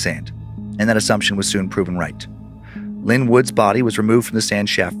collapsing sand, and that assumption was soon proven right. Lynn Wood's body was removed from the sand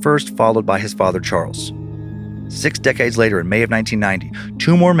shaft first, followed by his father Charles. 6 decades later, in May of 1990,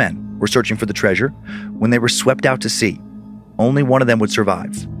 2 more men were searching for the treasure when they were swept out to sea. Only one of them would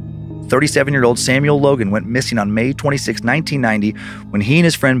survive. 37-year-old Samuel Logan went missing on May 26, 1990, when he and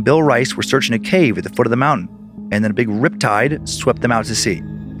his friend Bill Rice were searching a cave at the foot of the mountain, and then a big riptide swept them out to sea.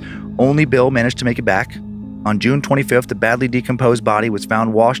 Only Bill managed to make it back. On June 25th, the badly decomposed body was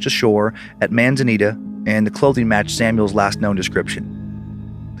found washed ashore at Manzanita, and the clothing matched Samuel's last known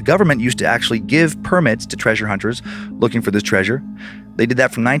description. The government used to actually give permits to treasure hunters looking for this treasure. They did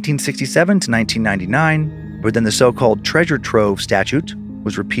that from 1967 to 1999, but then the so-called treasure trove statute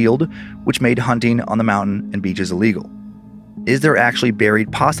was repealed, which made hunting on the mountain and beaches illegal. Is there actually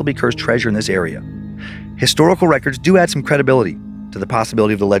buried, possibly cursed treasure in this area? Historical records do add some credibility to the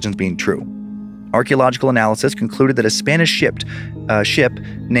possibility of the legends being true. Archaeological analysis concluded that a Spanish ship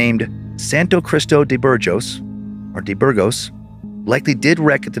named Santo Cristo de Burgos, likely did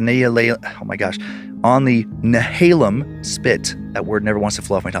wreck at the on the Nehalem spit. That word never wants to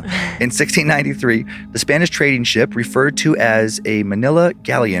flow off my tongue. In 1693, the Spanish trading ship, referred to as a Manila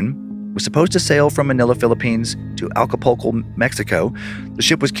galleon, was supposed to sail from Manila, Philippines to Acapulco, Mexico. The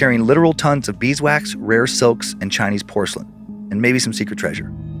ship was carrying literal tons of beeswax, rare silks, and Chinese porcelain, and maybe some secret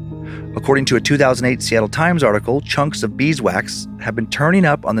treasure. According to a 2008 Seattle Times article, chunks of beeswax have been turning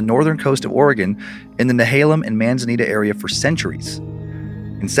up on the northern coast of Oregon in the Nehalem and Manzanita area for centuries.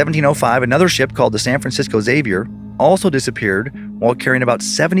 In 1705, another ship called the San Francisco Xavier also disappeared while carrying about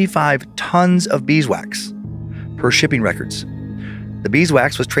 75 tons of beeswax, per shipping records. The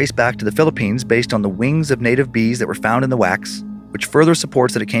beeswax was traced back to the Philippines based on the wings of native bees that were found in the wax, which further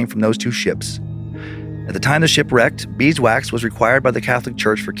supports that it came from those 2 ships. At the time the ship wrecked, beeswax was required by the Catholic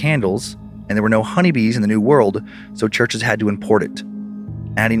Church for candles, and there were no honeybees in the New World, so churches had to import it.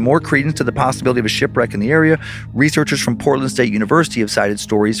 Adding more credence to the possibility of a shipwreck in the area, researchers from Portland State University have cited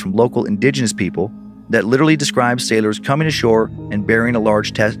stories from local indigenous people that literally describe sailors coming ashore and burying a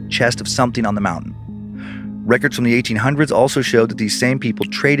large chest of something on the mountain. Records from the 1800s also showed that these same people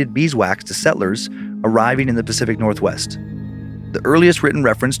traded beeswax to settlers arriving in the Pacific Northwest. The earliest written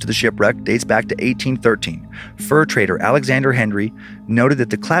reference to the shipwreck dates back to 1813. Fur trader Alexander Henry noted that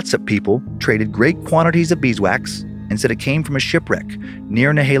the Clatsop people traded great quantities of beeswax and said it came from a shipwreck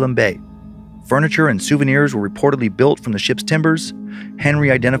near Nehalem Bay. Furniture and souvenirs were reportedly built from the ship's timbers. Henry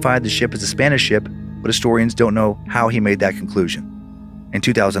identified the ship as a Spanish ship, but historians don't know how he made that conclusion. In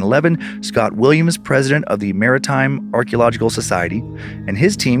 2011, Scott Williams, president of the Maritime Archaeological Society, and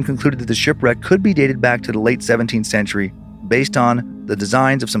his team concluded that the shipwreck could be dated back to the late 17th century based on the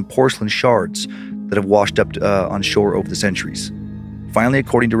designs of some porcelain shards that have washed up on shore over the centuries. Finally,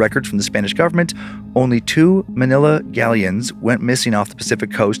 according to records from the Spanish government, only 2 Manila galleons went missing off the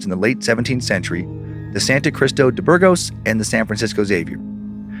Pacific coast in the late 17th century, the Santo Cristo de Burgos and the San Francisco Xavier.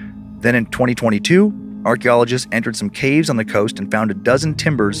 Then in 2022, archaeologists entered some caves on the coast and found a dozen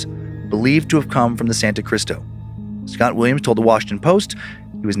timbers believed to have come from the Santo Cristo. Scott Williams told the Washington Post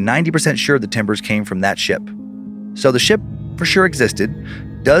he was 90% sure the timbers came from that ship. So the ship for sure existed,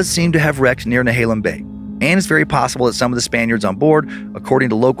 does seem to have wrecked near Nehalem Bay, and it's very possible that some of the Spaniards on board, according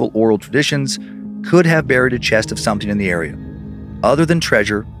to local oral traditions, could have buried a chest of something in the area. Other than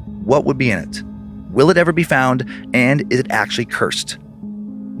treasure, what would be in it? Will it ever be found, and is it actually cursed?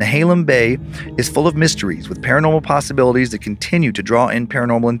 Nehalem Bay is full of mysteries with paranormal possibilities that continue to draw in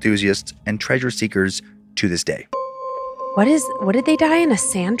paranormal enthusiasts and treasure seekers to this day. What did they die in? A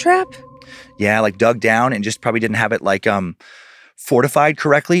sand trap? Yeah, like dug down and just probably didn't have it like fortified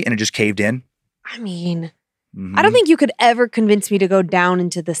correctly, and it just caved in. I mean, I don't think you could ever convince me to go down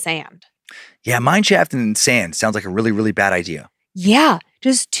into the sand. Yeah, mine shaft in sand sounds like a really, really bad idea. Yeah,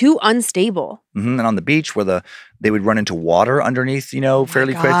 just too unstable. And on the beach where they would run into water underneath,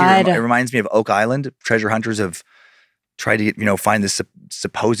 fairly quickly. It reminds me of Oak Island. Treasure hunters have tried to find this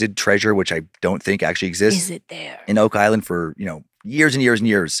supposed treasure, which I don't think actually exists. Is it there? In Oak Island for, years and years and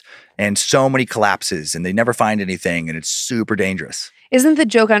years. And so many collapses, and they never find anything, and it's super dangerous. Isn't the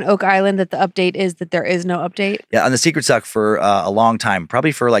joke on Oak Island that the update is that there is no update? Yeah, on the Secret Suck for a long time,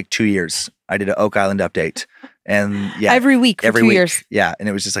 probably for like 2 years, I did an Oak Island update. And yeah, every week for 2 years. Yeah, and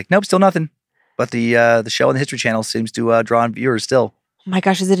it was just like, nope, still nothing. But the show on the History Channel seems to draw on viewers still. Oh my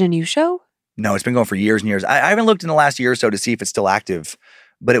gosh, is it a new show? No, it's been going for years and years. I haven't looked in the last year or so to see if it's still active,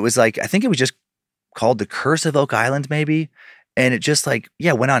 but it was like, I think it was just called The Curse of Oak Island, maybe. And it just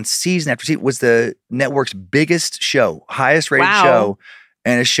went on season after season. It was the network's biggest show, highest rated show.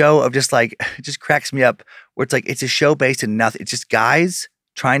 And a show of just it just cracks me up where it's like, it's a show based in nothing. It's just guys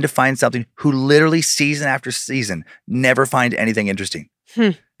trying to find something who literally season after season never find anything interesting.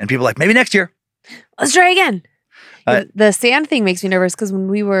 And people are like, maybe next year. Let's try again. The sand thing makes me nervous because when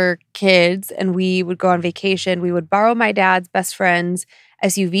we were kids and we would go on vacation, we would borrow my dad's best friend's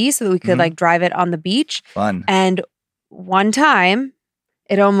SUV so that we could like drive it on the beach. Fun. And one time,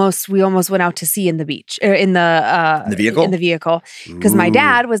 we almost went out to sea in the beach or in the vehicle. In the vehicle, because my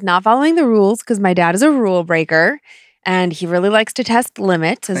dad was not following the rules because my dad is a rule breaker and he really likes to test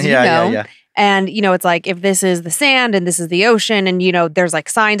limits, as you know. Yeah. And it's like if this is the sand and this is the ocean, and there's like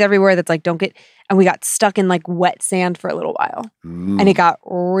signs everywhere that's like don't get. And we got stuck in like wet sand for a little while. And it got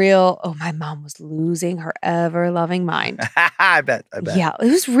real. Oh, my mom was losing her ever-loving mind. I bet. Yeah,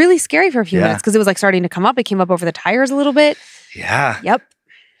 it was really scary for a few minutes because it was like starting to come up. It came up over the tires a little bit. Yeah. Yep.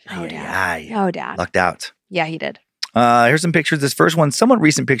 Oh, Dad. Oh, Dad. Lucked out. Yeah, he did. Here's some pictures. This first one, somewhat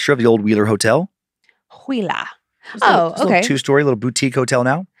recent picture of the old Wheeler Hotel. Wheeler. Oh, okay. Little two-story, little boutique hotel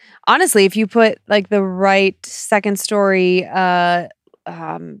now. Honestly, if you put like the right second story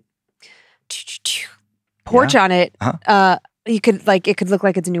porch on it, you could it could look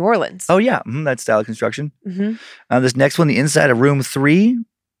like it's in New Orleans. Oh yeah, that style of construction. This next one, the inside of room 3,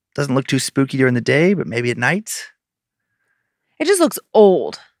 doesn't look too spooky during the day, but maybe at night. It just looks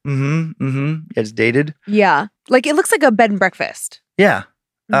old. It's dated. Yeah, like it looks like a bed and breakfast. Yeah.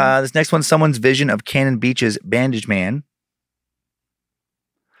 This next one, someone's vision of Cannon Beach's Bandage Man.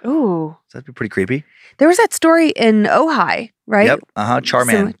 Ooh. So that'd be pretty creepy. There was that story in Ojai, right? Yep.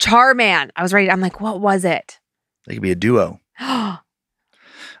 Charman. Charman. I was ready. I'm like, what was it? They could be a duo. And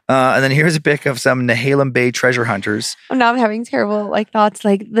then here's a pic of some Nehalem Bay treasure hunters. Now I'm having terrible thoughts.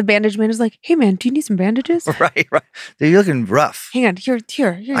 Like the bandage man is like, hey man, do you need some bandages? Right. They're looking rough. Hang on,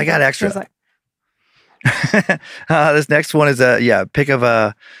 here. I got extra. This next one is a pic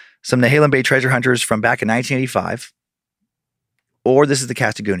of some Nehalem Bay treasure hunters from back in 1985. Or this is the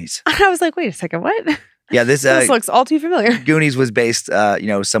cast of Goonies. I was like, wait a second, what? Yeah, this looks all too familiar. Goonies was based,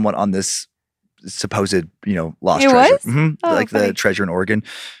 somewhat on this supposed, lost it treasure. Was? Like funny. The treasure in Oregon.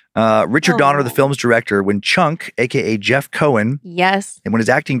 Richard Donner, the film's director, when Chunk, a.k.a. Jeff Cohen, yes, and when his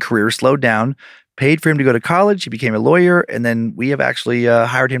acting career slowed down, paid for him to go to college. He became a lawyer, and then we have actually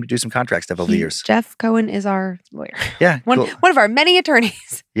hired him to do some contract stuff over the years. Jeff Cohen is our lawyer. Yeah. One of our many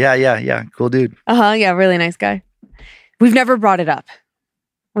attorneys. Yeah. Cool dude. Yeah, really nice guy. We've never brought it up.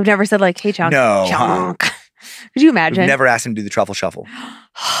 We've never said hey, Chunk. No. Chunk. Could you imagine? We've never asked him to do the truffle shuffle.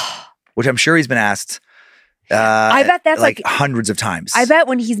 Which I'm sure he's been asked I bet that's like hundreds of times. I bet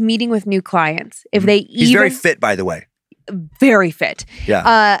when he's meeting with new clients, if they He's very fit, by the way. Very fit.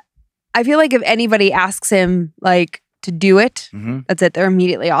 Yeah. I feel like if anybody asks him to do it, that's it. They're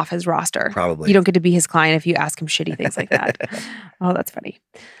immediately off his roster. Probably. You don't get to be his client if you ask him shitty things like that. Oh, that's funny.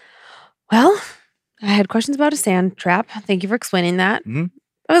 Well, I had questions about a sand trap. Thank you for explaining that.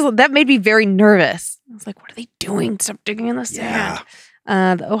 That made me very nervous. I was like, what are they doing? Stop digging in the sand.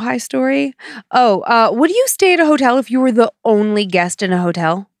 The Ojai story. Would you stay at a hotel if you were the only guest in a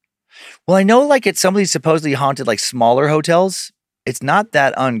hotel? Well, I know at some of these supposedly haunted smaller hotels, it's not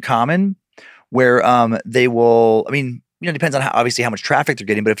that uncommon where they will, it depends on obviously how much traffic they're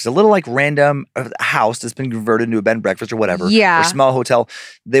getting, but if it's a little random house that's been converted into a bed and breakfast or whatever, or small hotel,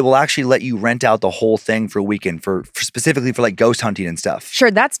 they will actually let you rent out the whole thing for a weekend for specifically for ghost hunting and stuff. Sure,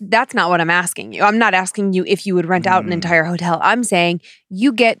 that's not what I'm asking you. I'm not asking you if you would rent out an entire hotel. I'm saying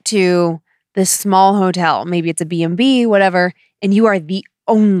you get to this small hotel, maybe it's a B&B, whatever, and you are the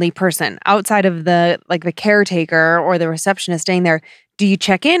only person outside of the the caretaker or the receptionist staying there. Do you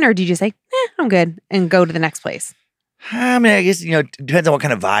check in or do you just say, I'm good, and go to the next place? I guess, it depends on what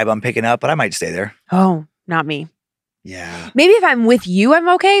kind of vibe I'm picking up, but I might stay there. Oh, not me. Yeah. Maybe if I'm with you, I'm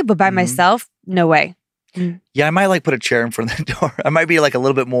okay, but by myself, no way. Yeah, I might put a chair in front of the door. I might be a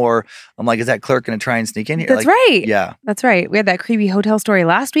little bit more, I'm is that clerk going to try and sneak in here? That's right. Yeah. That's right. We had that creepy hotel story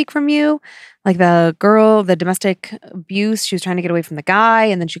last week from you. The girl, the domestic abuse, she was trying to get away from the guy,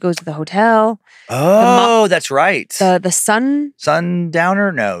 and then she goes to the hotel. Oh, that's right. The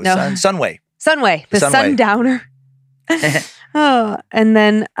Sundowner? No. Sunway. Sunway. The Sundowner. And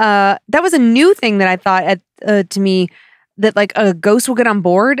then that was a new thing that I thought to me that a ghost will get on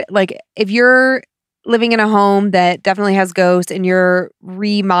board. If you're living in a home that definitely has ghosts and you're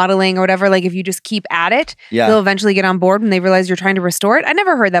remodeling or whatever, if you just keep at it, they'll eventually get on board when they realize you're trying to restore it. I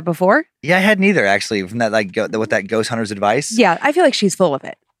never heard that before. Yeah, I hadn't either, actually, from that with that ghost hunter's advice. Yeah, I feel like she's full of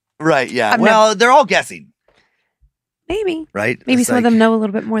it. Right, yeah. They're all guessing. Maybe. Right? Maybe some of them know a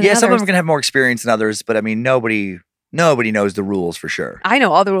little bit more than others. Yeah, some of them are going to have more experience than others, but nobody knows the rules for sure. I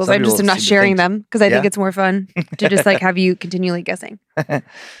know all the rules. I just am not sharing them because I think it's more fun to just have you continually guessing.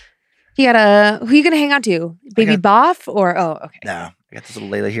 Who are you going to hang on to? Baby Boff or, okay. No. I got this little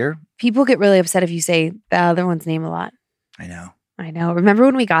Layla here. People get really upset if you say the other one's name a lot. I know. Remember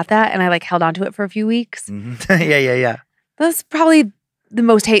when we got that and I like held onto it for a few weeks? Mm-hmm. Yeah. That's probably the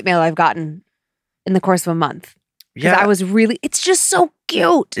most hate mail I've gotten in the course of a month. Yeah. I was really, it's just so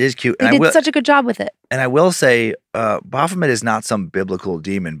cute. It is cute. They did such a good job with it. And I will say, Baphomet is not some biblical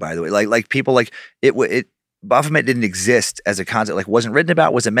demon, by the way. Like people like it Baphomet didn't exist as a concept, like wasn't written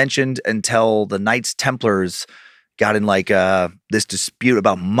about, wasn't mentioned until the Knights Templars got in like this dispute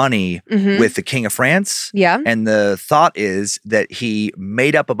about money with the King of France. Yeah. And the thought is that he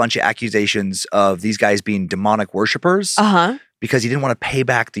made up a bunch of accusations of these guys being demonic worshipers. Because he didn't want to pay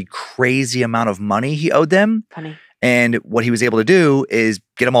back the crazy amount of money he owed them. Funny. And what he was able to do is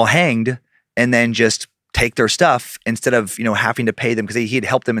get them all hanged and then just take their stuff instead of, having to pay them because he had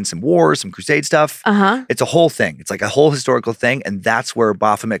helped them in some wars, some crusade stuff. It's a whole thing. It's like a whole historical thing. And that's where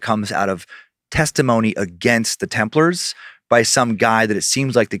Baphomet comes out of testimony against the Templars by some guy that it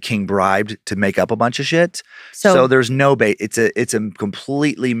seems like the king bribed to make up a bunch of shit. So there's no bait. It's a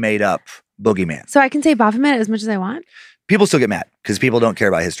completely made up boogeyman. So I can say Baphomet as much as I want? People still get mad because people don't care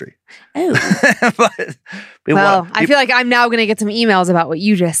about history. Oh. I feel like I'm now going to get some emails about what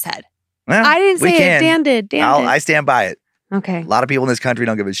you just said. Well, I didn't say it. Dan did. I stand by it. Okay. A lot of people in this country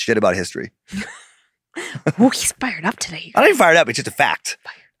don't give a shit about history. Oh, he's fired up today. I'm not even fired up. It's just a fact.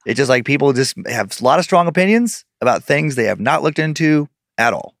 It's just like people just have a lot of strong opinions about things they have not looked into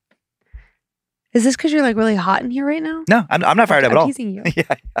at all. Is this because you're like really hot in here right now? No, I'm not fired up at all. I'm teasing you.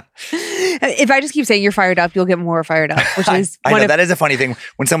 Yeah. If I just keep saying you're fired up, you'll get more fired up, which is I know that is a funny thing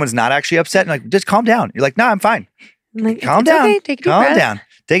when someone's not actually upset and like, just calm down. You're like, no, I'm fine. Like, calm down. Okay. Take a deep breath. Calm down.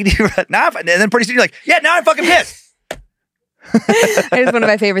 Take a deep breath. Nah, and then pretty soon you're like, yeah, now I'm fucking pissed. That is one of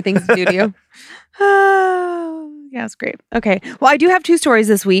my favorite things to do to you. Yeah, it's great. Okay. Well, I do have 2 stories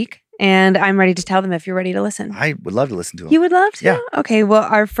this week. And I'm ready to tell them if you're ready to listen. I would love to listen to them. You would love to? Yeah. Okay, well,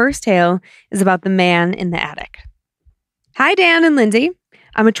 our first tale is about the man in the attic. Hi, Dan and Lynze.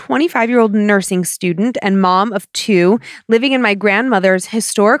 I'm a 25-year-old nursing student and mom of 2 living in my grandmother's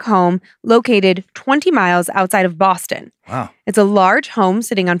historic home located 20 miles outside of Boston. Wow. It's a large home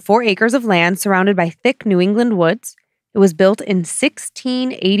sitting on 4 acres of land surrounded by thick New England woods. It was built in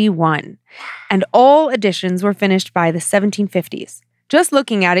 1681, and all additions were finished by the 1750s. Just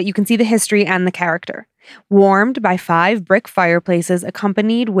looking at it, you can see the history and the character. Warmed by 5 brick fireplaces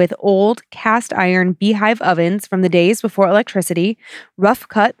accompanied with old cast iron beehive ovens from the days before electricity,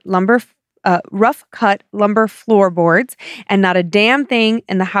 rough-cut lumber floorboards, and not a damn thing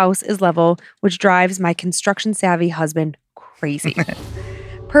in the house is level, which drives my construction-savvy husband crazy.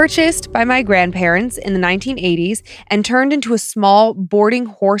 Purchased by my grandparents in the 1980s and turned into a small boarding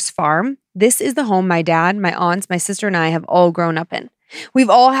horse farm, this is the home my dad, my aunts, my sister, and I have all grown up in. We've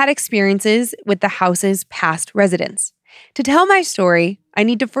all had experiences with the house's past residents. To tell my story, I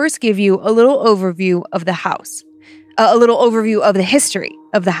need to first give you a little overview of the house, a little overview of the history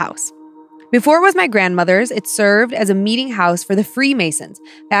of the house. Before it was my grandmother's, it served as a meeting house for the Freemasons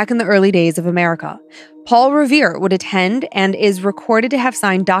back in the early days of America. Paul Revere would attend and is recorded to have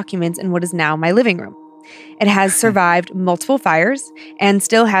signed documents in what is now my living room. It has survived multiple fires and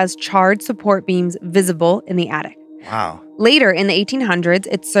still has charred support beams visible in the attic. Wow. Later in the 1800s,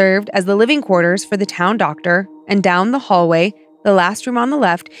 it served as the living quarters for the town doctor, and down the hallway, the last room on the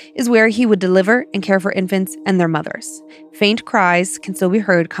left, is where he would deliver and care for infants and their mothers. Faint cries can still be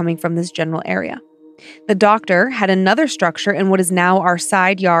heard coming from this general area. The doctor had another structure in what is now our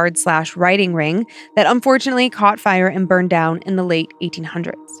side yard / riding ring that unfortunately caught fire and burned down in the late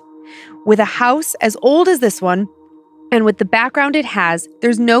 1800s. With a house as old as this one, and with the background it has,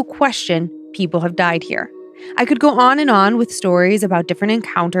 there's no question people have died here. I could go on and on with stories about different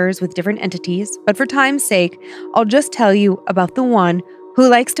encounters with different entities, but for time's sake, I'll just tell you about the one who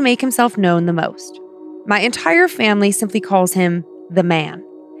likes to make himself known the most. My entire family simply calls him the man.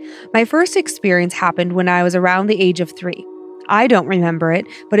 My first experience happened when I was around the age of 3. I don't remember it,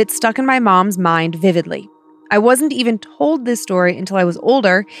 but it stuck in my mom's mind vividly. I wasn't even told this story until I was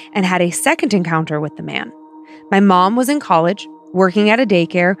older and had a second encounter with the man. My mom was in college, working at a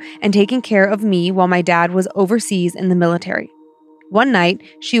daycare and taking care of me while my dad was overseas in the military. One night,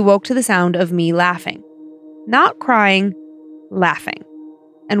 she woke to the sound of me laughing. Not crying, laughing.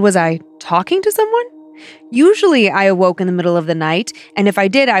 And was I talking to someone? Usually I awoke in the middle of the night, and if I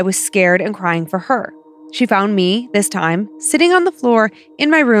did, I was scared and crying for her. She found me, this time, sitting on the floor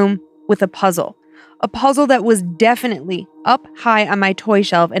in my room with a puzzle that was definitely up high on my toy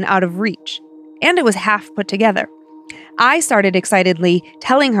shelf and out of reach. And it was half put together. I started excitedly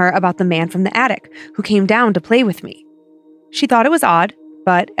telling her about the man from the attic who came down to play with me. She thought it was odd,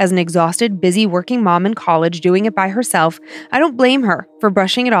 But as an exhausted, busy working mom in college doing it by herself, I don't blame her for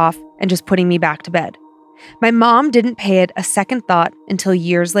brushing it off and just putting me back to bed. My mom didn't pay it a second thought until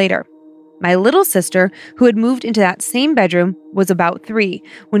years later. My little sister, who had moved into that same bedroom, was about 3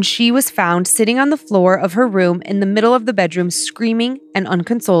 when she was found sitting on the floor of her room in the middle of the bedroom screaming and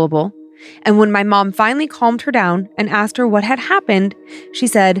inconsolable. And when my mom finally calmed her down and asked her what had happened, she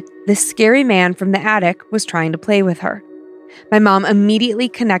said this scary man from the attic was trying to play with her. My mom immediately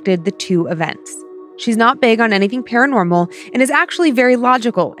connected the two events. She's not big on anything paranormal and is actually very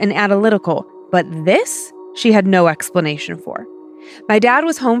logical and analytical, but this she had no explanation for. My dad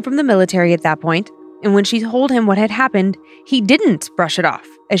was home from the military at that point, and when she told him what had happened, he didn't brush it off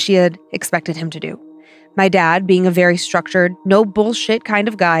as she had expected him to do. My dad, being a very structured, no bullshit kind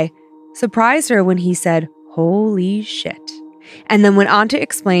of guy, surprised her when he said, "Holy shit," and then went on to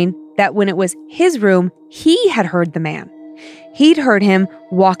explain that when it was his room, he had heard the man. He'd heard him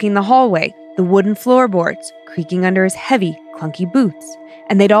walking the hallway, the wooden floorboards creaking under his heavy, clunky boots,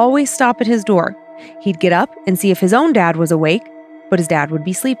 and they'd always stop at his door. He'd get up and see if his own dad was awake, but his dad would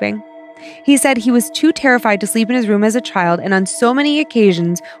be sleeping. He said he was too terrified to sleep in his room as a child and on so many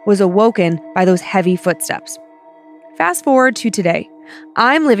occasions was awoken by those heavy footsteps. Fast forward to today.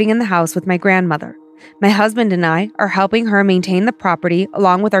 I'm living in the house with my grandmother. My husband and I are helping her maintain the property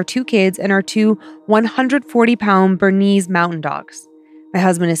along with our 2 kids and our 2 140-pound Bernese mountain dogs. My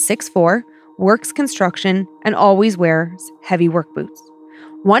husband is 6'4", works construction, and always wears heavy work boots.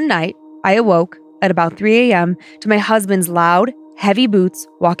 One night, I awoke at about 3 a.m. to my husband's loud, heavy boots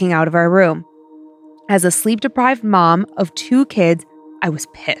walking out of our room. As a sleep-deprived mom of 2 kids, I was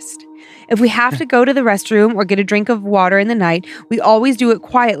pissed. If we have to go to the restroom or get a drink of water in the night, we always do it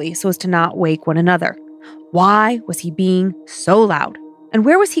quietly so as to not wake one another. Why was he being so loud? And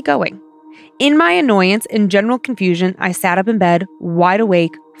where was he going? In my annoyance and general confusion, I sat up in bed, wide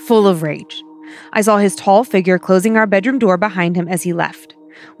awake, full of rage. I saw his tall figure closing our bedroom door behind him as he left.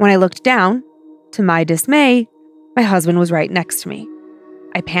 When I looked down, to my dismay, my husband was right next to me.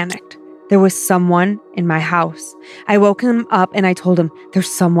 I panicked. There was someone in my house. I woke him up and I told him,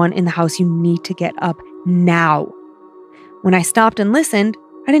 "There's someone in the house. You need to get up now." When I stopped and listened,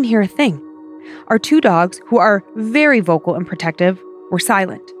 I didn't hear a thing. Our 2 dogs, who are very vocal and protective, were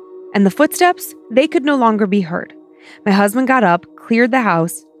silent. And the footsteps, they could no longer be heard. My husband got up, cleared the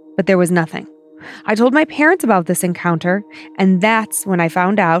house, but there was nothing. I told my parents about this encounter, and that's when I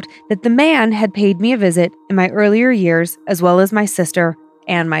found out that the man had paid me a visit in my earlier years, as well as my sister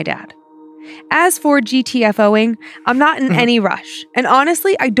and my dad. As for GTFOing, I'm not in any rush, and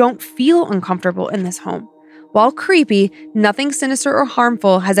honestly, I don't feel uncomfortable in this home. While creepy, nothing sinister or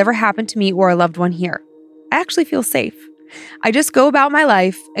harmful has ever happened to me or a loved one here. I actually feel safe. I just go about my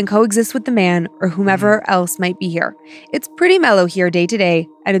life and coexist with the man or whomever else might be here. It's pretty mellow here day to day,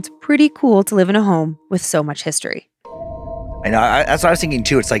 and it's pretty cool to live in a home with so much history. I know. That's what I was thinking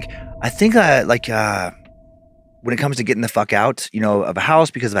too. It's like, I think when it comes to getting the fuck out, of a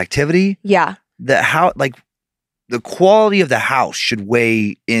house because of activity. Yeah. The quality of the house should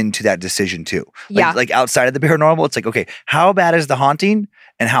weigh into that decision too. Like outside of the paranormal, it's like, okay, how bad is the haunting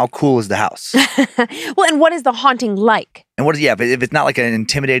and how cool is the house? Well, and what is the haunting like? And but if it's not like an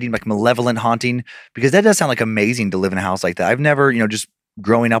intimidating, like malevolent haunting, because that does sound like amazing to live in a house like that. I've never, just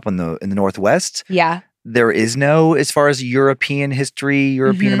growing up in the Northwest. Yeah. There is no, as far as European history,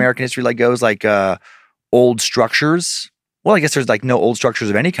 European American history goes, old structures. Well, I guess there's no old structures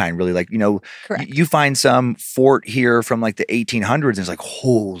of any kind, really. Correct. You find some fort here from the 1800s, and it's like,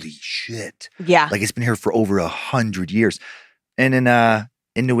 holy shit. Yeah. It's been here for over 100 years. And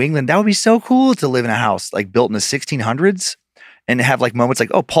in New England, that would be so cool to live in a house built in the 1600s and have moments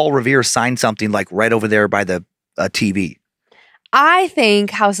oh, Paul Revere signed something right over there by the TV. I think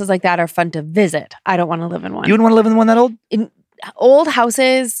houses like that are fun to visit. I don't want to live in one. You wouldn't want to live in one that old? In old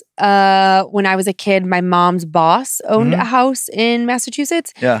houses, when I was a kid, my mom's boss owned a house in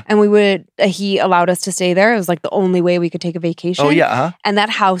Massachusetts. Yeah. And he allowed us to stay there. It was the only way we could take a vacation. Oh, yeah. And that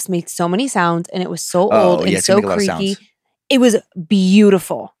house made so many sounds and it was so old and so creaky. It It was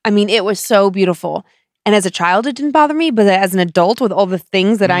beautiful. I mean, it was so beautiful. And as a child, it didn't bother me. But as an adult, with all the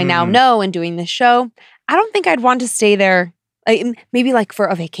things that I now know and doing this show, I don't think I'd want to stay there. Maybe for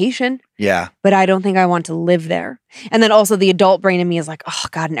a vacation. Yeah. But I don't think I want to live there. And then also the adult brain in me is oh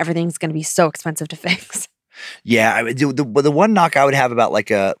God, and everything's going to be so expensive to fix. Yeah. The one knock I would have about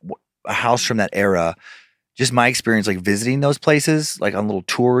a house from that era, just my experience visiting those places, on little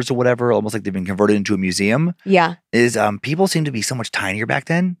tours or whatever, almost like they've been converted into a museum. Yeah. Is people seem to be so much tinier back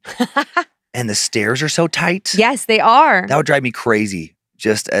then. And the stairs are so tight. Yes, they are. That would drive me crazy.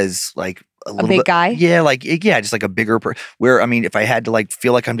 Just as a big guy? Yeah, just like a bigger where, I mean, if I had to like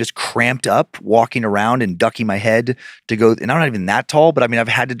feel like I'm just cramped up walking around and ducking my head to go, and I'm not even that tall, but I mean, I've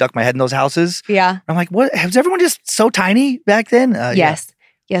had to duck my head in those houses. Yeah. I'm like, what? Was everyone just so tiny back then? Yes. Yeah.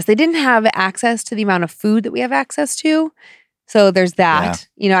 Yes. They didn't have access to the amount of food that we have access to. So there's that.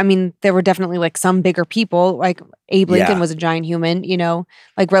 Yeah. You know, I mean, there were definitely like some bigger people, like Abe Lincoln was a giant human, you know,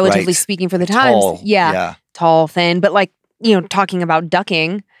 like relatively speaking for the times. Tall. Yeah. Tall, thin, but like, you know, talking about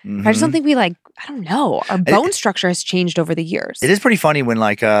ducking, I just don't think we like, I don't know. Our bone structure has changed over the years. It is pretty funny when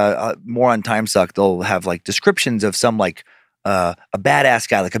like more on Time Suck, they'll have like descriptions of some like a badass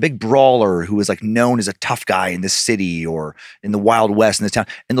guy, like a big brawler who is like known as a tough guy in this city or in the Wild West in this town.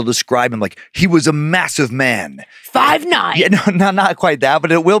 And they'll describe him like he was a massive man. 5'9". Yeah, no, not quite that,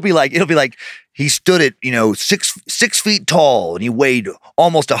 but it'll be like he stood at, you know, 6 feet tall and he weighed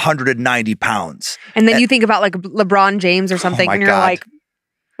almost 190 pounds. And then you think about like LeBron James or something, and you're like,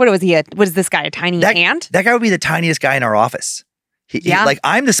 what was he? What is this guy? A tiny ant? That guy would be the tiniest guy in our office. Like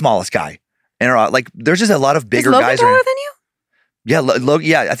I'm the smallest guy in our like. There's just a lot of bigger guys. Is Logan taller than you?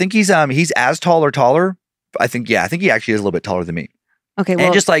 Yeah, I think he's as tall or taller. I think he actually is a little bit taller than me. Okay, well,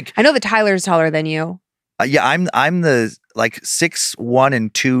 and just like I know that Tyler's taller than you. Yeah, I'm the like 6'1"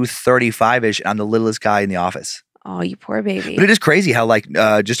 and 235-ish. I'm the littlest guy in the office. Oh, you poor baby. But it is crazy how like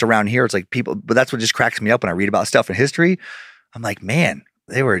just around here it's like people. But that's what just cracks me up when I read about stuff in history. I'm like, man,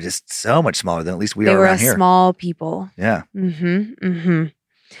 they were just so much smaller than at least we are around here. They were small people. Yeah. Are you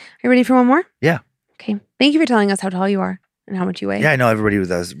ready for one more? Yeah. Okay. Thank you for telling us how tall you are and how much you weigh. Yeah, I know everybody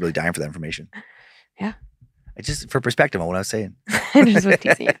was really dying for that information. Yeah. It's just for perspective on what I was saying. I just was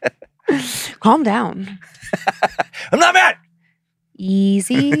teasing you. Calm down. I'm not mad.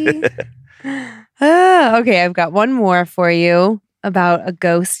 Easy. Okay, I've got one more for you about a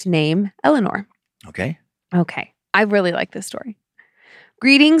ghost named Eleanor. Okay. I really like this story.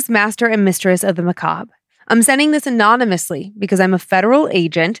 Greetings, master and mistress of the macabre. I'm sending this anonymously because I'm a federal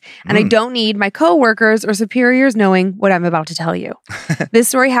agent and I don't need my coworkers or superiors knowing what I'm about to tell you. This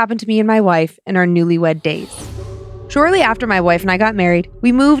story happened to me and my wife in our newlywed days. Shortly after my wife and I got married,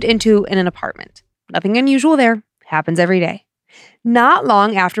 we moved into an apartment. Nothing unusual there. Happens every day. Not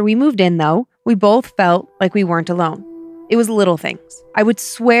long after we moved in, though, we both felt like we weren't alone. It was little things. I would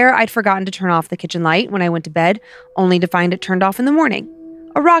swear I'd forgotten to turn off the kitchen light when I went to bed, only to find it turned off in the morning.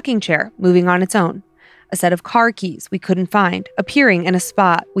 A rocking chair moving on its own. A set of car keys we couldn't find, appearing in a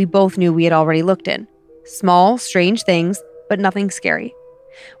spot we both knew we had already looked in. Small, strange things, but nothing scary.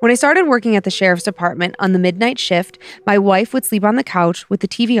 When I started working at the sheriff's department on the midnight shift, my wife would sleep on the couch with the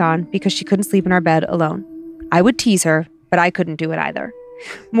TV on because she couldn't sleep in our bed alone. I would tease her, but I couldn't do it either.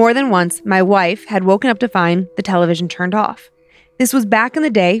 More than once, my wife had woken up to find the television turned off. This was back in the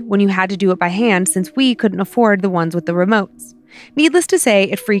day when you had to do it by hand since we couldn't afford the ones with the remotes. Needless to say,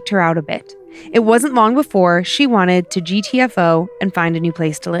 it freaked her out a bit. It wasn't long before she wanted to GTFO and find a new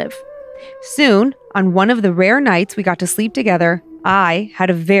place to live. Soon, on one of the rare nights we got to sleep together, I had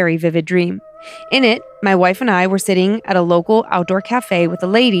a very vivid dream. In it, my wife and I were sitting at a local outdoor cafe with a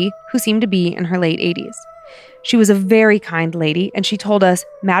lady who seemed to be in her late 80s. She was a very kind lady, and she told us,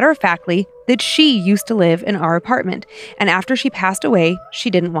 matter-of-factly, that she used to live in our apartment, and after she passed away, she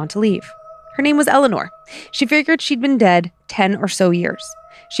didn't want to leave. Her name was Eleanor. She figured she'd been dead 10 or so years.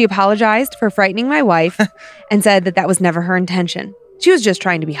 She apologized for frightening my wife and said that was never her intention. She was just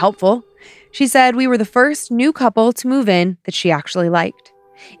trying to be helpful. She said we were the first new couple to move in that she actually liked.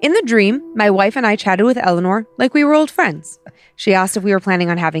 In the dream, my wife and I chatted with Eleanor like we were old friends. She asked if we were planning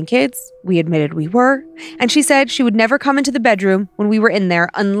on having kids. We admitted we were. And she said she would never come into the bedroom when we were in there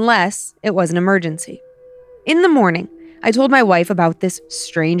unless it was an emergency. In the morning, I told my wife about this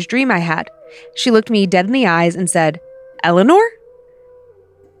strange dream I had. She looked me dead in the eyes and said, Eleanor?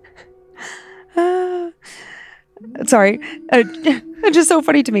 Sorry, it's just so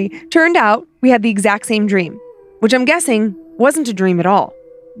funny to me. Turned out we had the exact same dream, which I'm guessing wasn't a dream at all.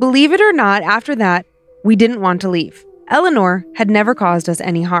 Believe it or not, after that, we didn't want to leave. Eleanor had never caused us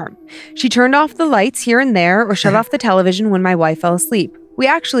any harm. She turned off the lights here and there or shut off the television when my wife fell asleep. We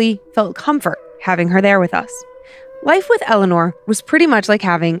actually felt comfort having her there with us. Life with Eleanor was pretty much like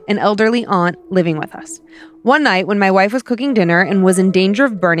having an elderly aunt living with us. One night when my wife was cooking dinner and was in danger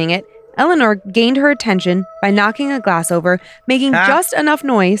of burning it, Eleanor gained her attention by knocking a glass over, making just enough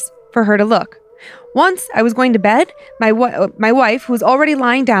noise for her to look. Once I was going to bed, my wife, who was already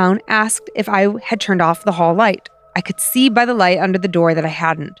lying down, asked if I had turned off the hall light. I could see by the light under the door that I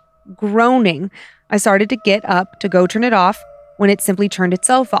hadn't. Groaning, I started to get up to go turn it off when it simply turned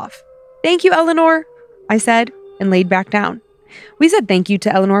itself off. Thank you, Eleanor, I said, and laid back down. We said thank you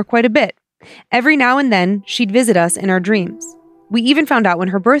to Eleanor quite a bit. Every now and then, she'd visit us in our dreams. We even found out when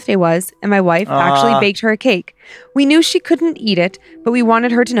her birthday was, and my wife actually baked her a cake. We knew she couldn't eat it, but we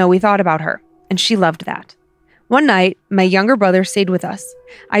wanted her to know we thought about her, and she loved that. One night, my younger brother stayed with us.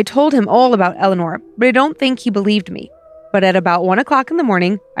 I told him all about Eleanor, but I don't think he believed me. But at about 1 o'clock in the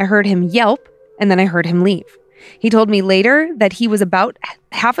morning, I heard him yelp, and then I heard him leave. He told me later that he was about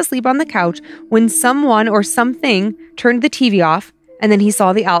half asleep on the couch when someone or something turned the TV off, and then he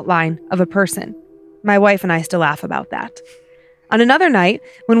saw the outline of a person. My wife and I still laugh about that. On another night,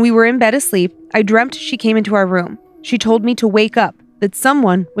 when we were in bed asleep, I dreamt she came into our room. She told me to wake up, that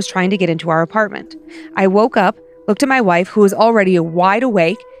someone was trying to get into our apartment. I woke up, looked at my wife, who was already wide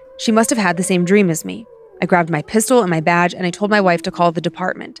awake. She must have had the same dream as me. I grabbed my pistol and my badge, and I told my wife to call the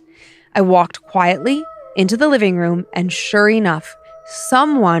department. I walked quietly into the living room, and sure enough,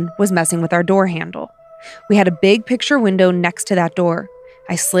 someone was messing with our door handle. We had a big picture window next to that door.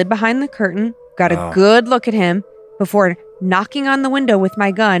 I slid behind the curtain, got a good look at him before knocking on the window with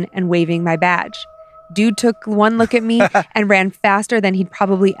my gun and waving my badge. Dude took one look at me and ran faster than he'd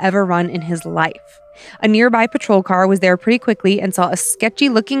probably ever run in his life. A nearby patrol car was there pretty quickly and saw a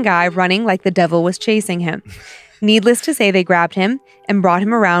sketchy-looking guy running like the devil was chasing him. Needless to say, they grabbed him and brought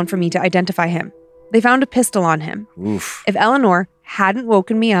him around for me to identify him. They found a pistol on him. Oof. If Eleanor hadn't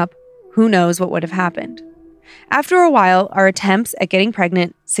woken me up, who knows what would have happened. After a while, our attempts at getting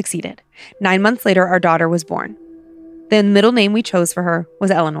pregnant succeeded. 9 months later, our daughter was born. The middle name we chose for her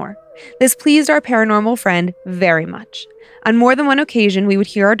was Eleanor. This pleased our paranormal friend very much. On more than one occasion, we would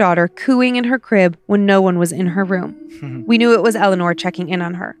hear our daughter cooing in her crib when no one was in her room. We knew it was Eleanor checking in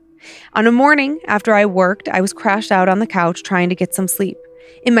on her. On a morning after I worked, I was crashed out on the couch trying to get some sleep.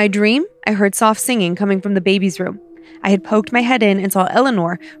 In my dream, I heard soft singing coming from the baby's room. I had poked my head in and saw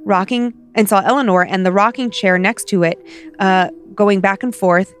Eleanor and the rocking chair next to it going back and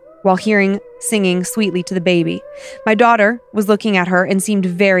forth while singing sweetly to the baby. My daughter was looking at her and seemed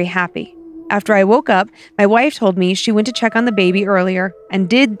very happy. After I woke up, my wife told me she went to check on the baby earlier and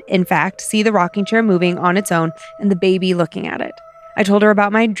did, in fact, see the rocking chair moving on its own and the baby looking at it. I told her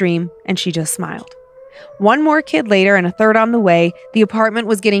about my dream, and she just smiled. One more kid later and a third on the way, the apartment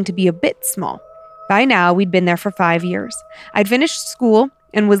was getting to be a bit small. By now, we'd been there for 5 years. I'd finished school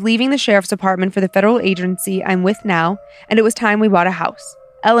and was leaving the sheriff's department for the federal agency I'm with now, and it was time we bought a house.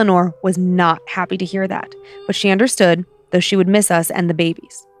 Eleanor was not happy to hear that, but she understood, though she would miss us and the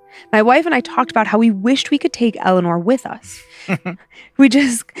babies. My wife and I talked about how we wished we could take Eleanor with us. We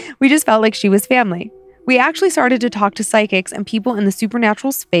just felt like she was family. We actually started to talk to psychics and people in the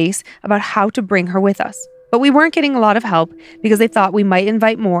supernatural space about how to bring her with us. But we weren't getting a lot of help because they thought we might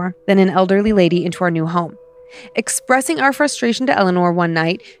invite more than an elderly lady into our new home. Expressing our frustration to Eleanor one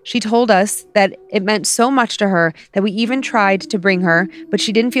night, she told us that it meant so much to her that we even tried to bring her, but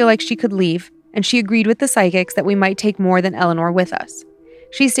she didn't feel like she could leave, and she agreed with the psychics that we might take more than Eleanor with us.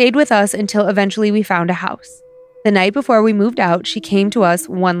 She stayed with us until eventually we found a house. The night before we moved out, she came to us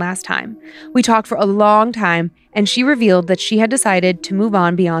one last time. We talked for a long time, and she revealed that she had decided to move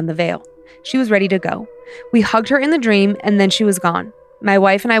on beyond the veil. She was ready to go. We hugged her in the dream, and then she was gone. My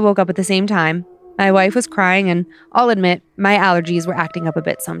wife and I woke up at the same time. My wife was crying, and I'll admit, my allergies were acting up a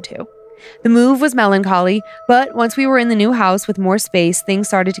bit some too. The move was melancholy, but once we were in the new house with more space, things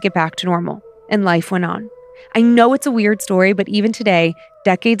started to get back to normal, and life went on. I know it's a weird story, but even today,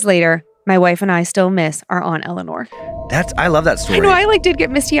 decades later, my wife and I still miss our Aunt Eleanor. I love that story. I know, I did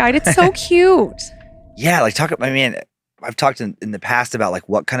get misty-eyed. It's so cute. Yeah, I've talked in the past about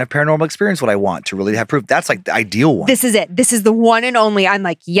what kind of paranormal experience would I want to really have proof. That's the ideal one. This is it. This is the one and only. I'm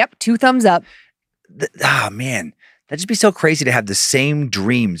yep, 2 thumbs up. Man, that'd just be so crazy to have the same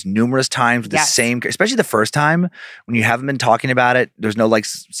dreams numerous times with the same, especially the first time when you haven't been talking about it. There's no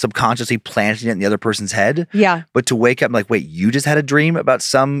subconsciously planting it in the other person's head. Yeah. But to wake up and wait, you just had a dream about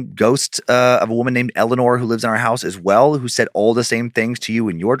some ghost of a woman named Eleanor who lives in our house as well, who said all the same things to you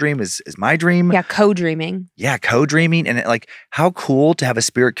in your dream as my dream. Yeah, co-dreaming. Yeah, co-dreaming. And how cool to have a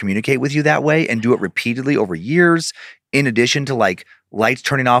spirit communicate with you that way and do it repeatedly over years, in addition to lights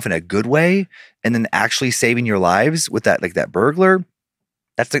turning off in a good way and then actually saving your lives with that burglar.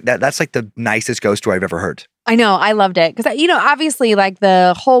 That's the nicest ghost story I've ever heard. I know. I loved it. Because, obviously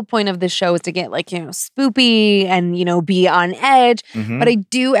the whole point of this show is to get spoopy and, be on edge. Mm-hmm. But I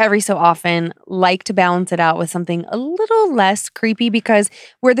do every so often like to balance it out with something a little less creepy, because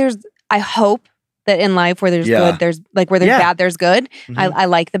I hope that in life where there's good, there's where there's bad, there's good. Mm-hmm. I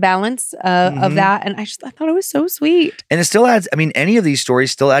like the balance of that. And I thought it was so sweet. And it still adds, any of these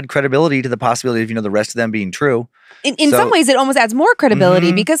stories still add credibility to the possibility of, the rest of them being true. In some ways, it almost adds more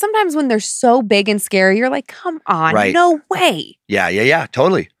credibility because sometimes when they're so big and scary, you're like, come on, no way. Yeah,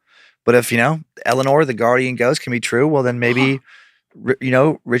 totally. But if, Eleanor, the guardian ghost, can be true, well, then maybe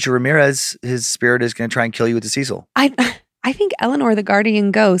Richard Ramirez, his spirit is going to try and kill you with the Cecil. I think Eleanor, the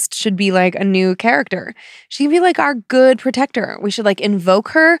guardian ghost, should be like a new character. She can be like our good protector. We should like invoke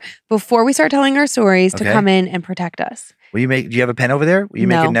her before we start telling our stories to come in and protect us. Do you have a pen over there? Will you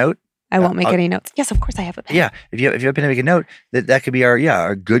make a note? I won't make any notes. Yes, of course I have a pen. Yeah, if you have a pen to make a note, that could be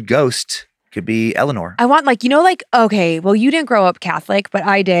our good ghost. Could be Eleanor. I want okay, well, you didn't grow up Catholic, but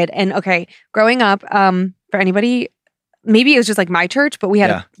I did. And okay, growing up, for anybody, maybe it was just like my church, but we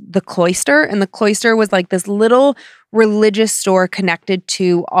had the cloister, and the cloister was like this little religious store connected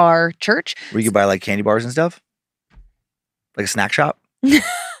to our church. Where you could buy like candy bars and stuff? Like a snack shop?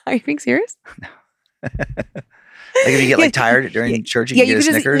 Are you being serious? No. Like if you get like tired during church, you can get a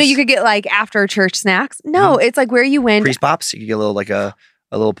Snickers? You could get like after church snacks. No, it's like where you went. Priest pops? You could get a little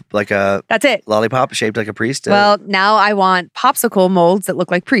that's it. Lollipop shaped like a priest. Well, now I want popsicle molds that look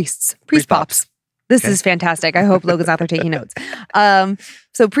like priests. Priest pops. This is fantastic. I hope Logan's out there taking notes.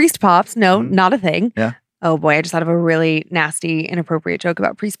 So priest pops, not a thing. Yeah. Oh boy, I just thought of a really nasty, inappropriate joke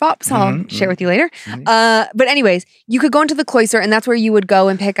about priest pops. I'll share with you later. But anyways, you could go into the cloister, and that's where you would go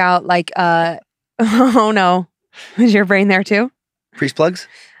and pick out like, oh no, is your brain there too? Priest plugs?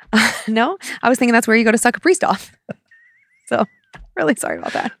 No, I was thinking that's where you go to suck a priest off. So really sorry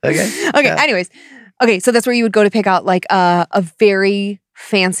about that. Okay. Anyways. Okay, so that's where you would go to pick out like a very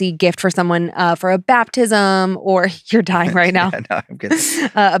fancy gift for someone for a baptism, or you're dying right now. No, I'm good.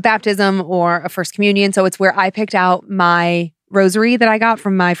 A baptism or a first communion. So it's where I picked out my rosary that I got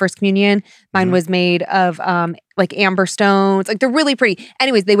from my first communion. Mine was made of like amber stones. Like they're really pretty.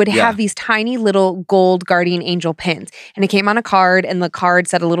 Anyways, they would have these tiny little gold guardian angel pins. And it came on a card, and the card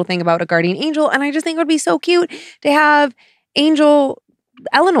said a little thing about a guardian angel. And I just think it would be so cute to have angel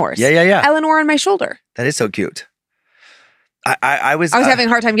Eleanor's. Yeah. Eleanor on my shoulder. That is so cute. I was having a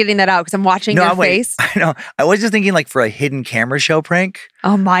hard time getting that out because I'm watching your face. I know. I was just thinking like for a hidden camera show prank.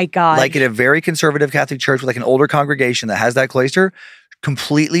 Oh my God. Like at a very conservative Catholic church with like an older congregation that has that cloister,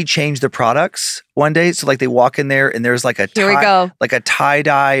 completely change the products one day. So like they walk in there and there's like a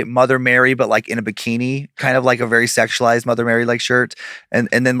tie-dye Mother Mary, but like in a bikini, kind of like a very sexualized Mother Mary like shirt. And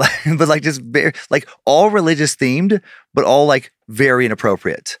then like, but like just very, like all religious themed, but all like very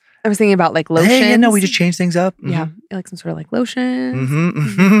inappropriate. I was thinking about like lotion. Hey, no, we just change things up. Yeah, like some sort of like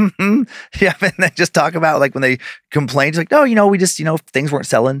lotion. Yeah, and then just talk about like when they complain, it's like, no, we just, things weren't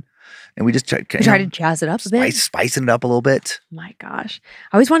selling. And we just try to jazz it up a bit. Spicing it up a little bit. My gosh.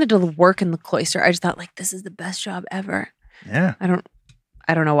 I always wanted to work in the cloister. I just thought like, this is the best job ever. Yeah. I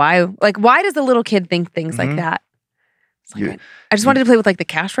don't know why. Like, why does the little kid think things like that? Like I just wanted to play with like the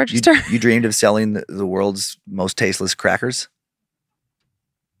cash register. You dreamed of selling the world's most tasteless crackers?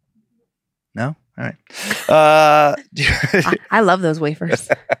 No? All right. I love those wafers.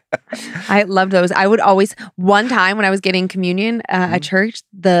 I love those. I would always, one time when I was getting communion at church,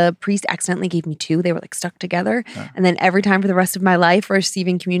 the priest accidentally gave me 2. They were like stuck together. And then every time for the rest of my life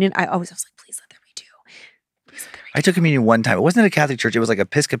receiving communion, I was like, please let there be 2. Please let there be 2. I took communion one time. It wasn't at a Catholic church. It was like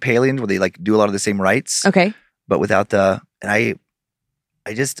Episcopalian where they like do a lot of the same rites. Okay. But without and I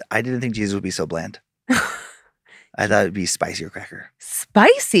didn't think Jesus would be so bland. I thought it'd be spicier cracker.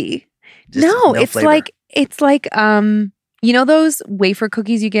 Spicy? Just no, it's flavor. like those wafer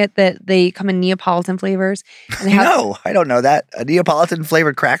cookies you get that they come in Neapolitan flavors? And they have, no, I don't know that. A Neapolitan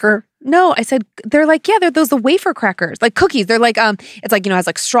flavored cracker? No, I said they're like, they're those the wafer crackers, like cookies. They're like it's like has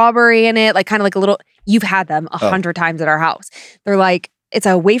like strawberry in it, like kind of like a little. You've had them 100 times at our house. They're like it's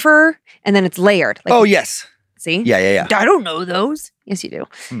a wafer and then it's layered. Like, oh yes. See? Yeah. I don't know those. Yes, you do.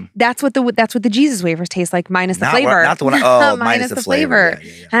 That's what the Jesus wafers taste like, minus the flavor. Not the one. Minus the flavor.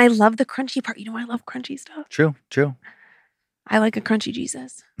 Yeah. And I love the crunchy part. I love crunchy stuff. True. I like a crunchy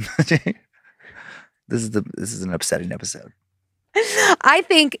Jesus. This is an upsetting episode. I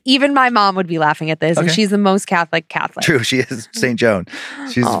think even my mom would be laughing at this, and she's the most Catholic. True, she is St. Joan.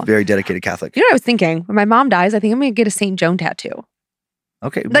 She's a very dedicated Catholic. You know what I was thinking? When my mom dies, I think I'm going to get a St. Joan tattoo.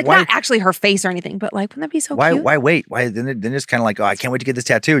 Okay. Like not actually her face or anything, but like, wouldn't that be so cute? Why wait? Why then it's kind of like, I can't wait to get this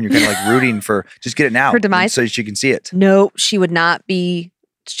tattoo. And you're kind of like rooting for, just get it now. Her demise? So she can see it. No, she would not be.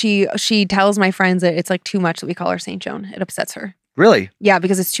 She tells my friends that it's like too much that we call her St. Joan. It upsets her. Really? Yeah,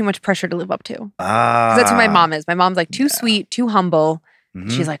 because it's too much pressure to live up to. Because that's who my mom is. My mom's like too sweet, too humble.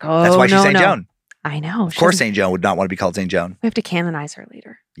 She's like, oh, that's why she's St. Joan. I know. Of course St. Joan would not want to be called St. Joan. We have to canonize her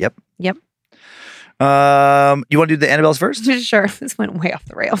later. Yep. You want to do the Annabelles first? Sure. This went way off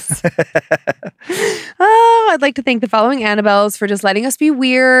the rails. I'd like to thank the following Annabelles for just letting us be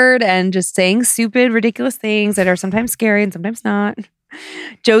weird and just saying stupid, ridiculous things that are sometimes scary and sometimes not.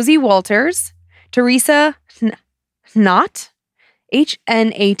 Josie Walters, Teresa Hnat,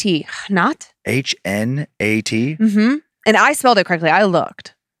 H-N-A-T, Hnat. H-N-A-T? And I spelled it correctly. I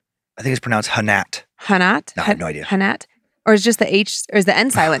looked. I think it's pronounced Hanat. Hanat? No, I have no idea. Hanat? Or is just the H, or is the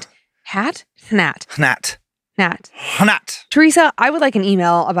N silent? Hat? Hanat. Hanat. Nat. Hanat. Teresa, I would like an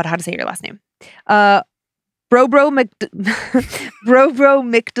email about how to say your last name. Brobro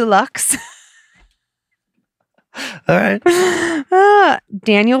McDeluxe. All right.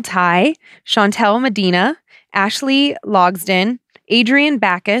 Daniel Ty, Chantel Medina, Ashley Logsden, Adrian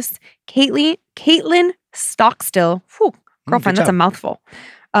Backus, Caitlin Stockstill. Whew, girlfriend, that's a mouthful.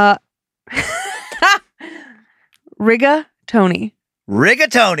 Rigatoni.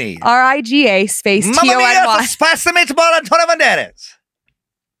 Rigatoni. RIGA space Mamma mia, TONY. spassamento buon Antonio Banderas.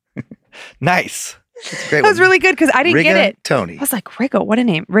 Nice. That's a great That was really good because I didn't get it. Rigatoni. I was like, Rigo, what a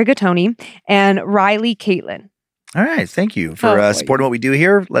name. Rigatoni and Riley Caitlin. All right. Thank you for supporting what we do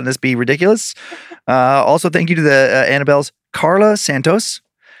here, letting us be ridiculous. Also, thank you to the Annabelles, Carla Santos,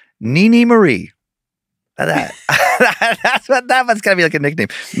 Nini Marie. That one's got to be like a nickname.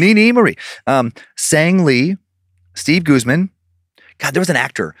 Nini Marie. Sang Lee, Steve Guzman. God, there was an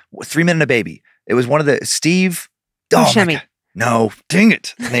actor, 3 Men and a Baby. It was one of the Steve. Oh, my God. No, dang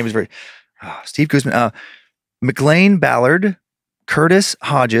it. His name is Steve Guzman. McLean Ballard, Curtis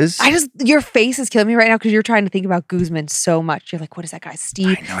Hodges. Your face is killing me right now because you're trying to think about Guzman so much. You're like, what is that guy?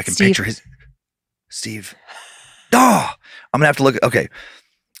 Steve. I know, I can picture his. Steve. Oh, I'm going to have to look. Okay.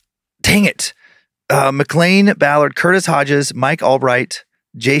 Dang it. McLean Ballard, Curtis Hodges, Mike Albright,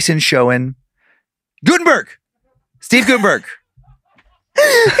 Jason Schoen, Gutenberg. Steve Gutenberg.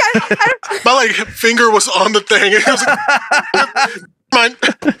 My finger was on the thing. It was mine.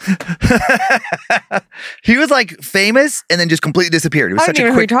 He was famous and then just completely disappeared. It was I don't even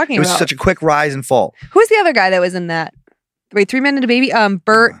know who you're talking about. It was such a quick rise and fall. Who's the other guy that was in that? Wait, 3 Men and a Baby?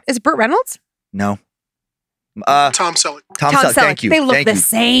 Burt. Is it Burt Reynolds? No. Tom Selleck. Tom Selleck. Thank you. They look the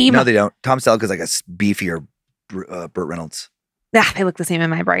same. No, they don't. Tom Selleck is like a beefier Burt Reynolds. Yeah, they look the same in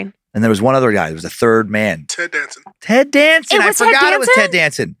my brain. And there was one other guy. There was a third man. Ted Danson. Ted Danson. I forgot Ted it was Ted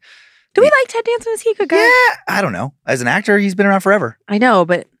Danson. Do we like Ted Danson? Is he a good guy? Yeah, I don't know. As an actor, he's been around forever. I know,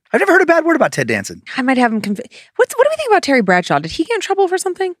 but I've never heard a bad word about Ted Danson. I might have him What do we think about Terry Bradshaw? Did he get in trouble for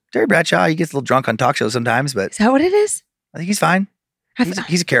something? Terry Bradshaw, he gets a little drunk on talk shows sometimes, but is that what it is? I think he's fine.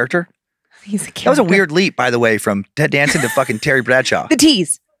 He's a character. He's a character. That was a weird leap, by the way, from Ted Danson to fucking Terry Bradshaw. The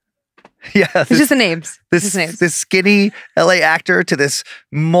tease. Yeah. It's just the names. This skinny LA actor to this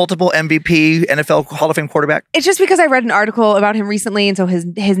multiple MVP NFL Hall of Fame quarterback. It's just because I read an article about him recently, and so his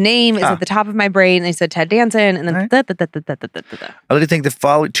name is at the top of my brain, and they said Ted Danson, and then I really think the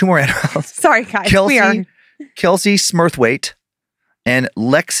following 2 more animals. Sorry, guys. Kelsey Smurthwaite and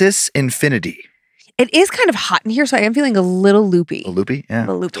Lexus Infinity. It is kind of hot in here, so I am feeling a little loopy. A loopy? Yeah. A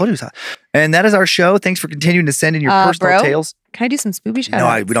little loopy. Told you it was hot. And that is our show. Thanks for continuing to send in your personal tales. Can I do some spoopy shout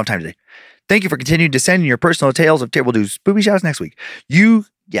outs? No, we don't have time today. Thank you for continuing to send in your personal tales of terror. We'll do spoopy shout outs next week.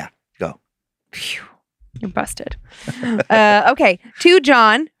 Go. Phew, you're busted. Okay. To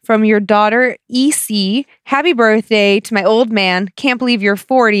John from your daughter, EC. Happy birthday to my old man. Can't believe you're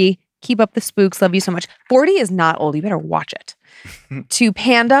 40. Keep up the spooks. Love you so much. 40 is not old. You better watch it. To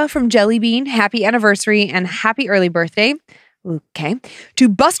Panda from Jelly Bean, happy anniversary and happy early birthday. Okay. To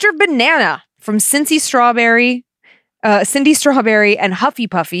Buster Banana from Cindy Strawberry and Huffy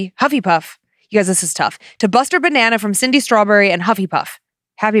Puff. You guys, this is tough. To Buster Banana from Cindy Strawberry and Huffy Puff.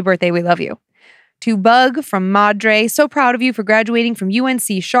 Happy birthday. We love you. To Bug from Madre. So proud of you for graduating from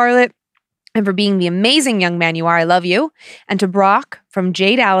UNC Charlotte and for being the amazing young man you are. I love you. And to Brock from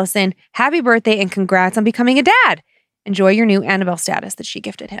Jade Allison. Happy birthday and congrats on becoming a dad. Enjoy your new Annabelle status that she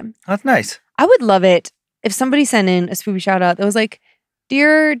gifted him. That's nice. I would love it if somebody sent in a spoopy shout out that was like,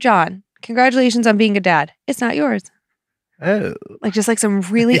 Dear John, congratulations on being a dad. It's not yours. Oh. Just some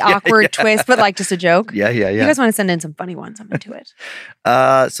really awkward twist, but just a joke. Yeah. You guys want to send in some funny ones, I'm into it.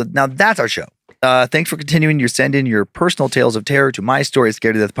 So now that's our show. Thanks for continuing to send in your personal tales of terror to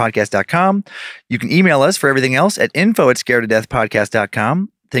mystory@scaredtodeathpodcast.com. You can email us for everything else at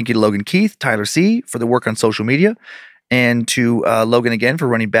info@scaredtodeathpodcast.com. Thank you to Logan Keith, Tyler C. for the work on social media, and to Logan again for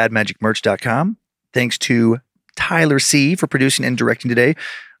running badmagicmerch.com. Thanks to Tyler C. for producing and directing today.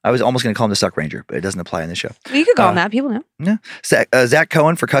 I was almost going to call him the Suck Ranger, but it doesn't apply in this show. Well, you could call him that. People know. Yeah. Zach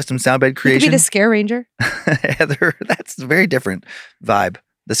Cohen for custom soundbed creation. You could be the Scare Ranger. Heather, that's a very different vibe.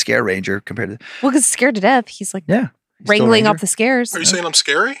 The Scare Ranger compared to... Well, because scared to death, he's wrangling up the scares. Are you saying I'm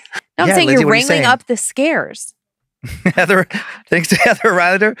scary? No, I'm saying Lindsay, you're wrangling up the scares. Heather, thanks to Heather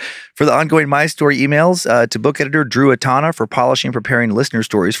Rylander for the ongoing My Story emails, to book editor Drew Atana for polishing and preparing listener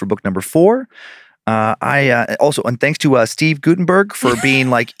stories for book number 4. And thanks to Steve Gutenberg for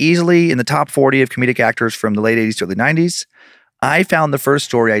being easily in the top 40 of comedic actors from the late 80s to early 90s. I found the first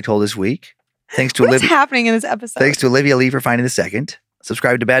story I told this week, Thanks to What's Olivia. happening in this episode? Thanks to Olivia Lee for finding the second.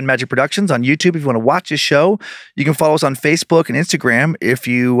 Subscribe to Bad Magic Productions on YouTube if you want to watch this show. You can follow us on Facebook and Instagram if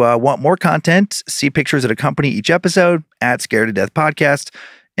you want more content. See pictures that accompany each episode at Scared to Death Podcast.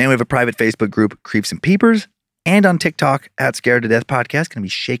 And we have a private Facebook group, Creeps and Peepers. And on TikTok at Scared to Death Podcast. Going to be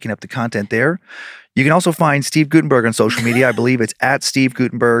shaking up the content there. You can also find Steve Gutenberg on social media. I believe it's at Steve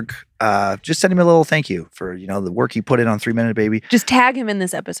Gutenberg. Just send him a little thank you for, the work he put in on 3 Minute Baby. Just tag him in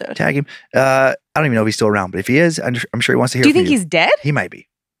this episode. Tag him. I don't even know if he's still around, but if he is, I'm sure he wants to hear from you. Do you think he's dead? He might be.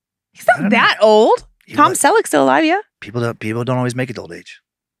 He's not that old. Tom Selleck's still alive, yeah? People don't always make it to old age.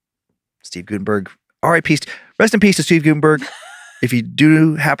 Steve Gutenberg. R.I.P. Rest in peace to Steve Gutenberg. If you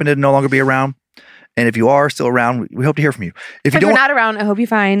do happen to no longer be around, and if you are still around, we hope to hear from you. If you're not around, I hope you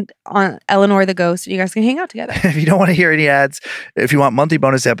find on Eleanor the Ghost and you guys can hang out together. If you don't want to hear any ads, if you want monthly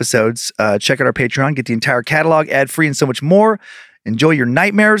bonus episodes, check out our Patreon. Get the entire catalog, ad-free, and so much more. Enjoy your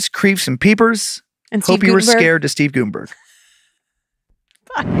nightmares, creeps, and peepers. And hope you were scared to Steve Gutenberg.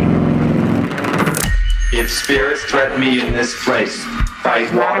 Bye. If spirits threaten me in this place,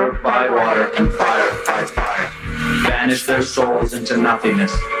 fight water by water and fire by fire. Banish their souls into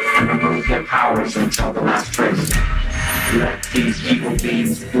nothingness and remove their powers until the last trace. Let these evil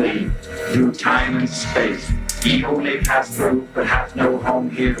beings flee through time and space. Evil may pass through, but hath no home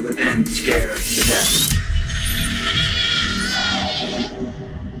here within, scared to death.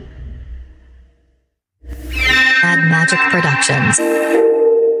 Bad Magic Productions.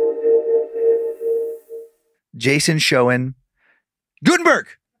 Jason Schoen. Gutenberg!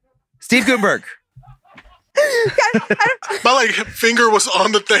 Steve Gutenberg. My finger was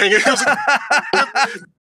on the thing. It was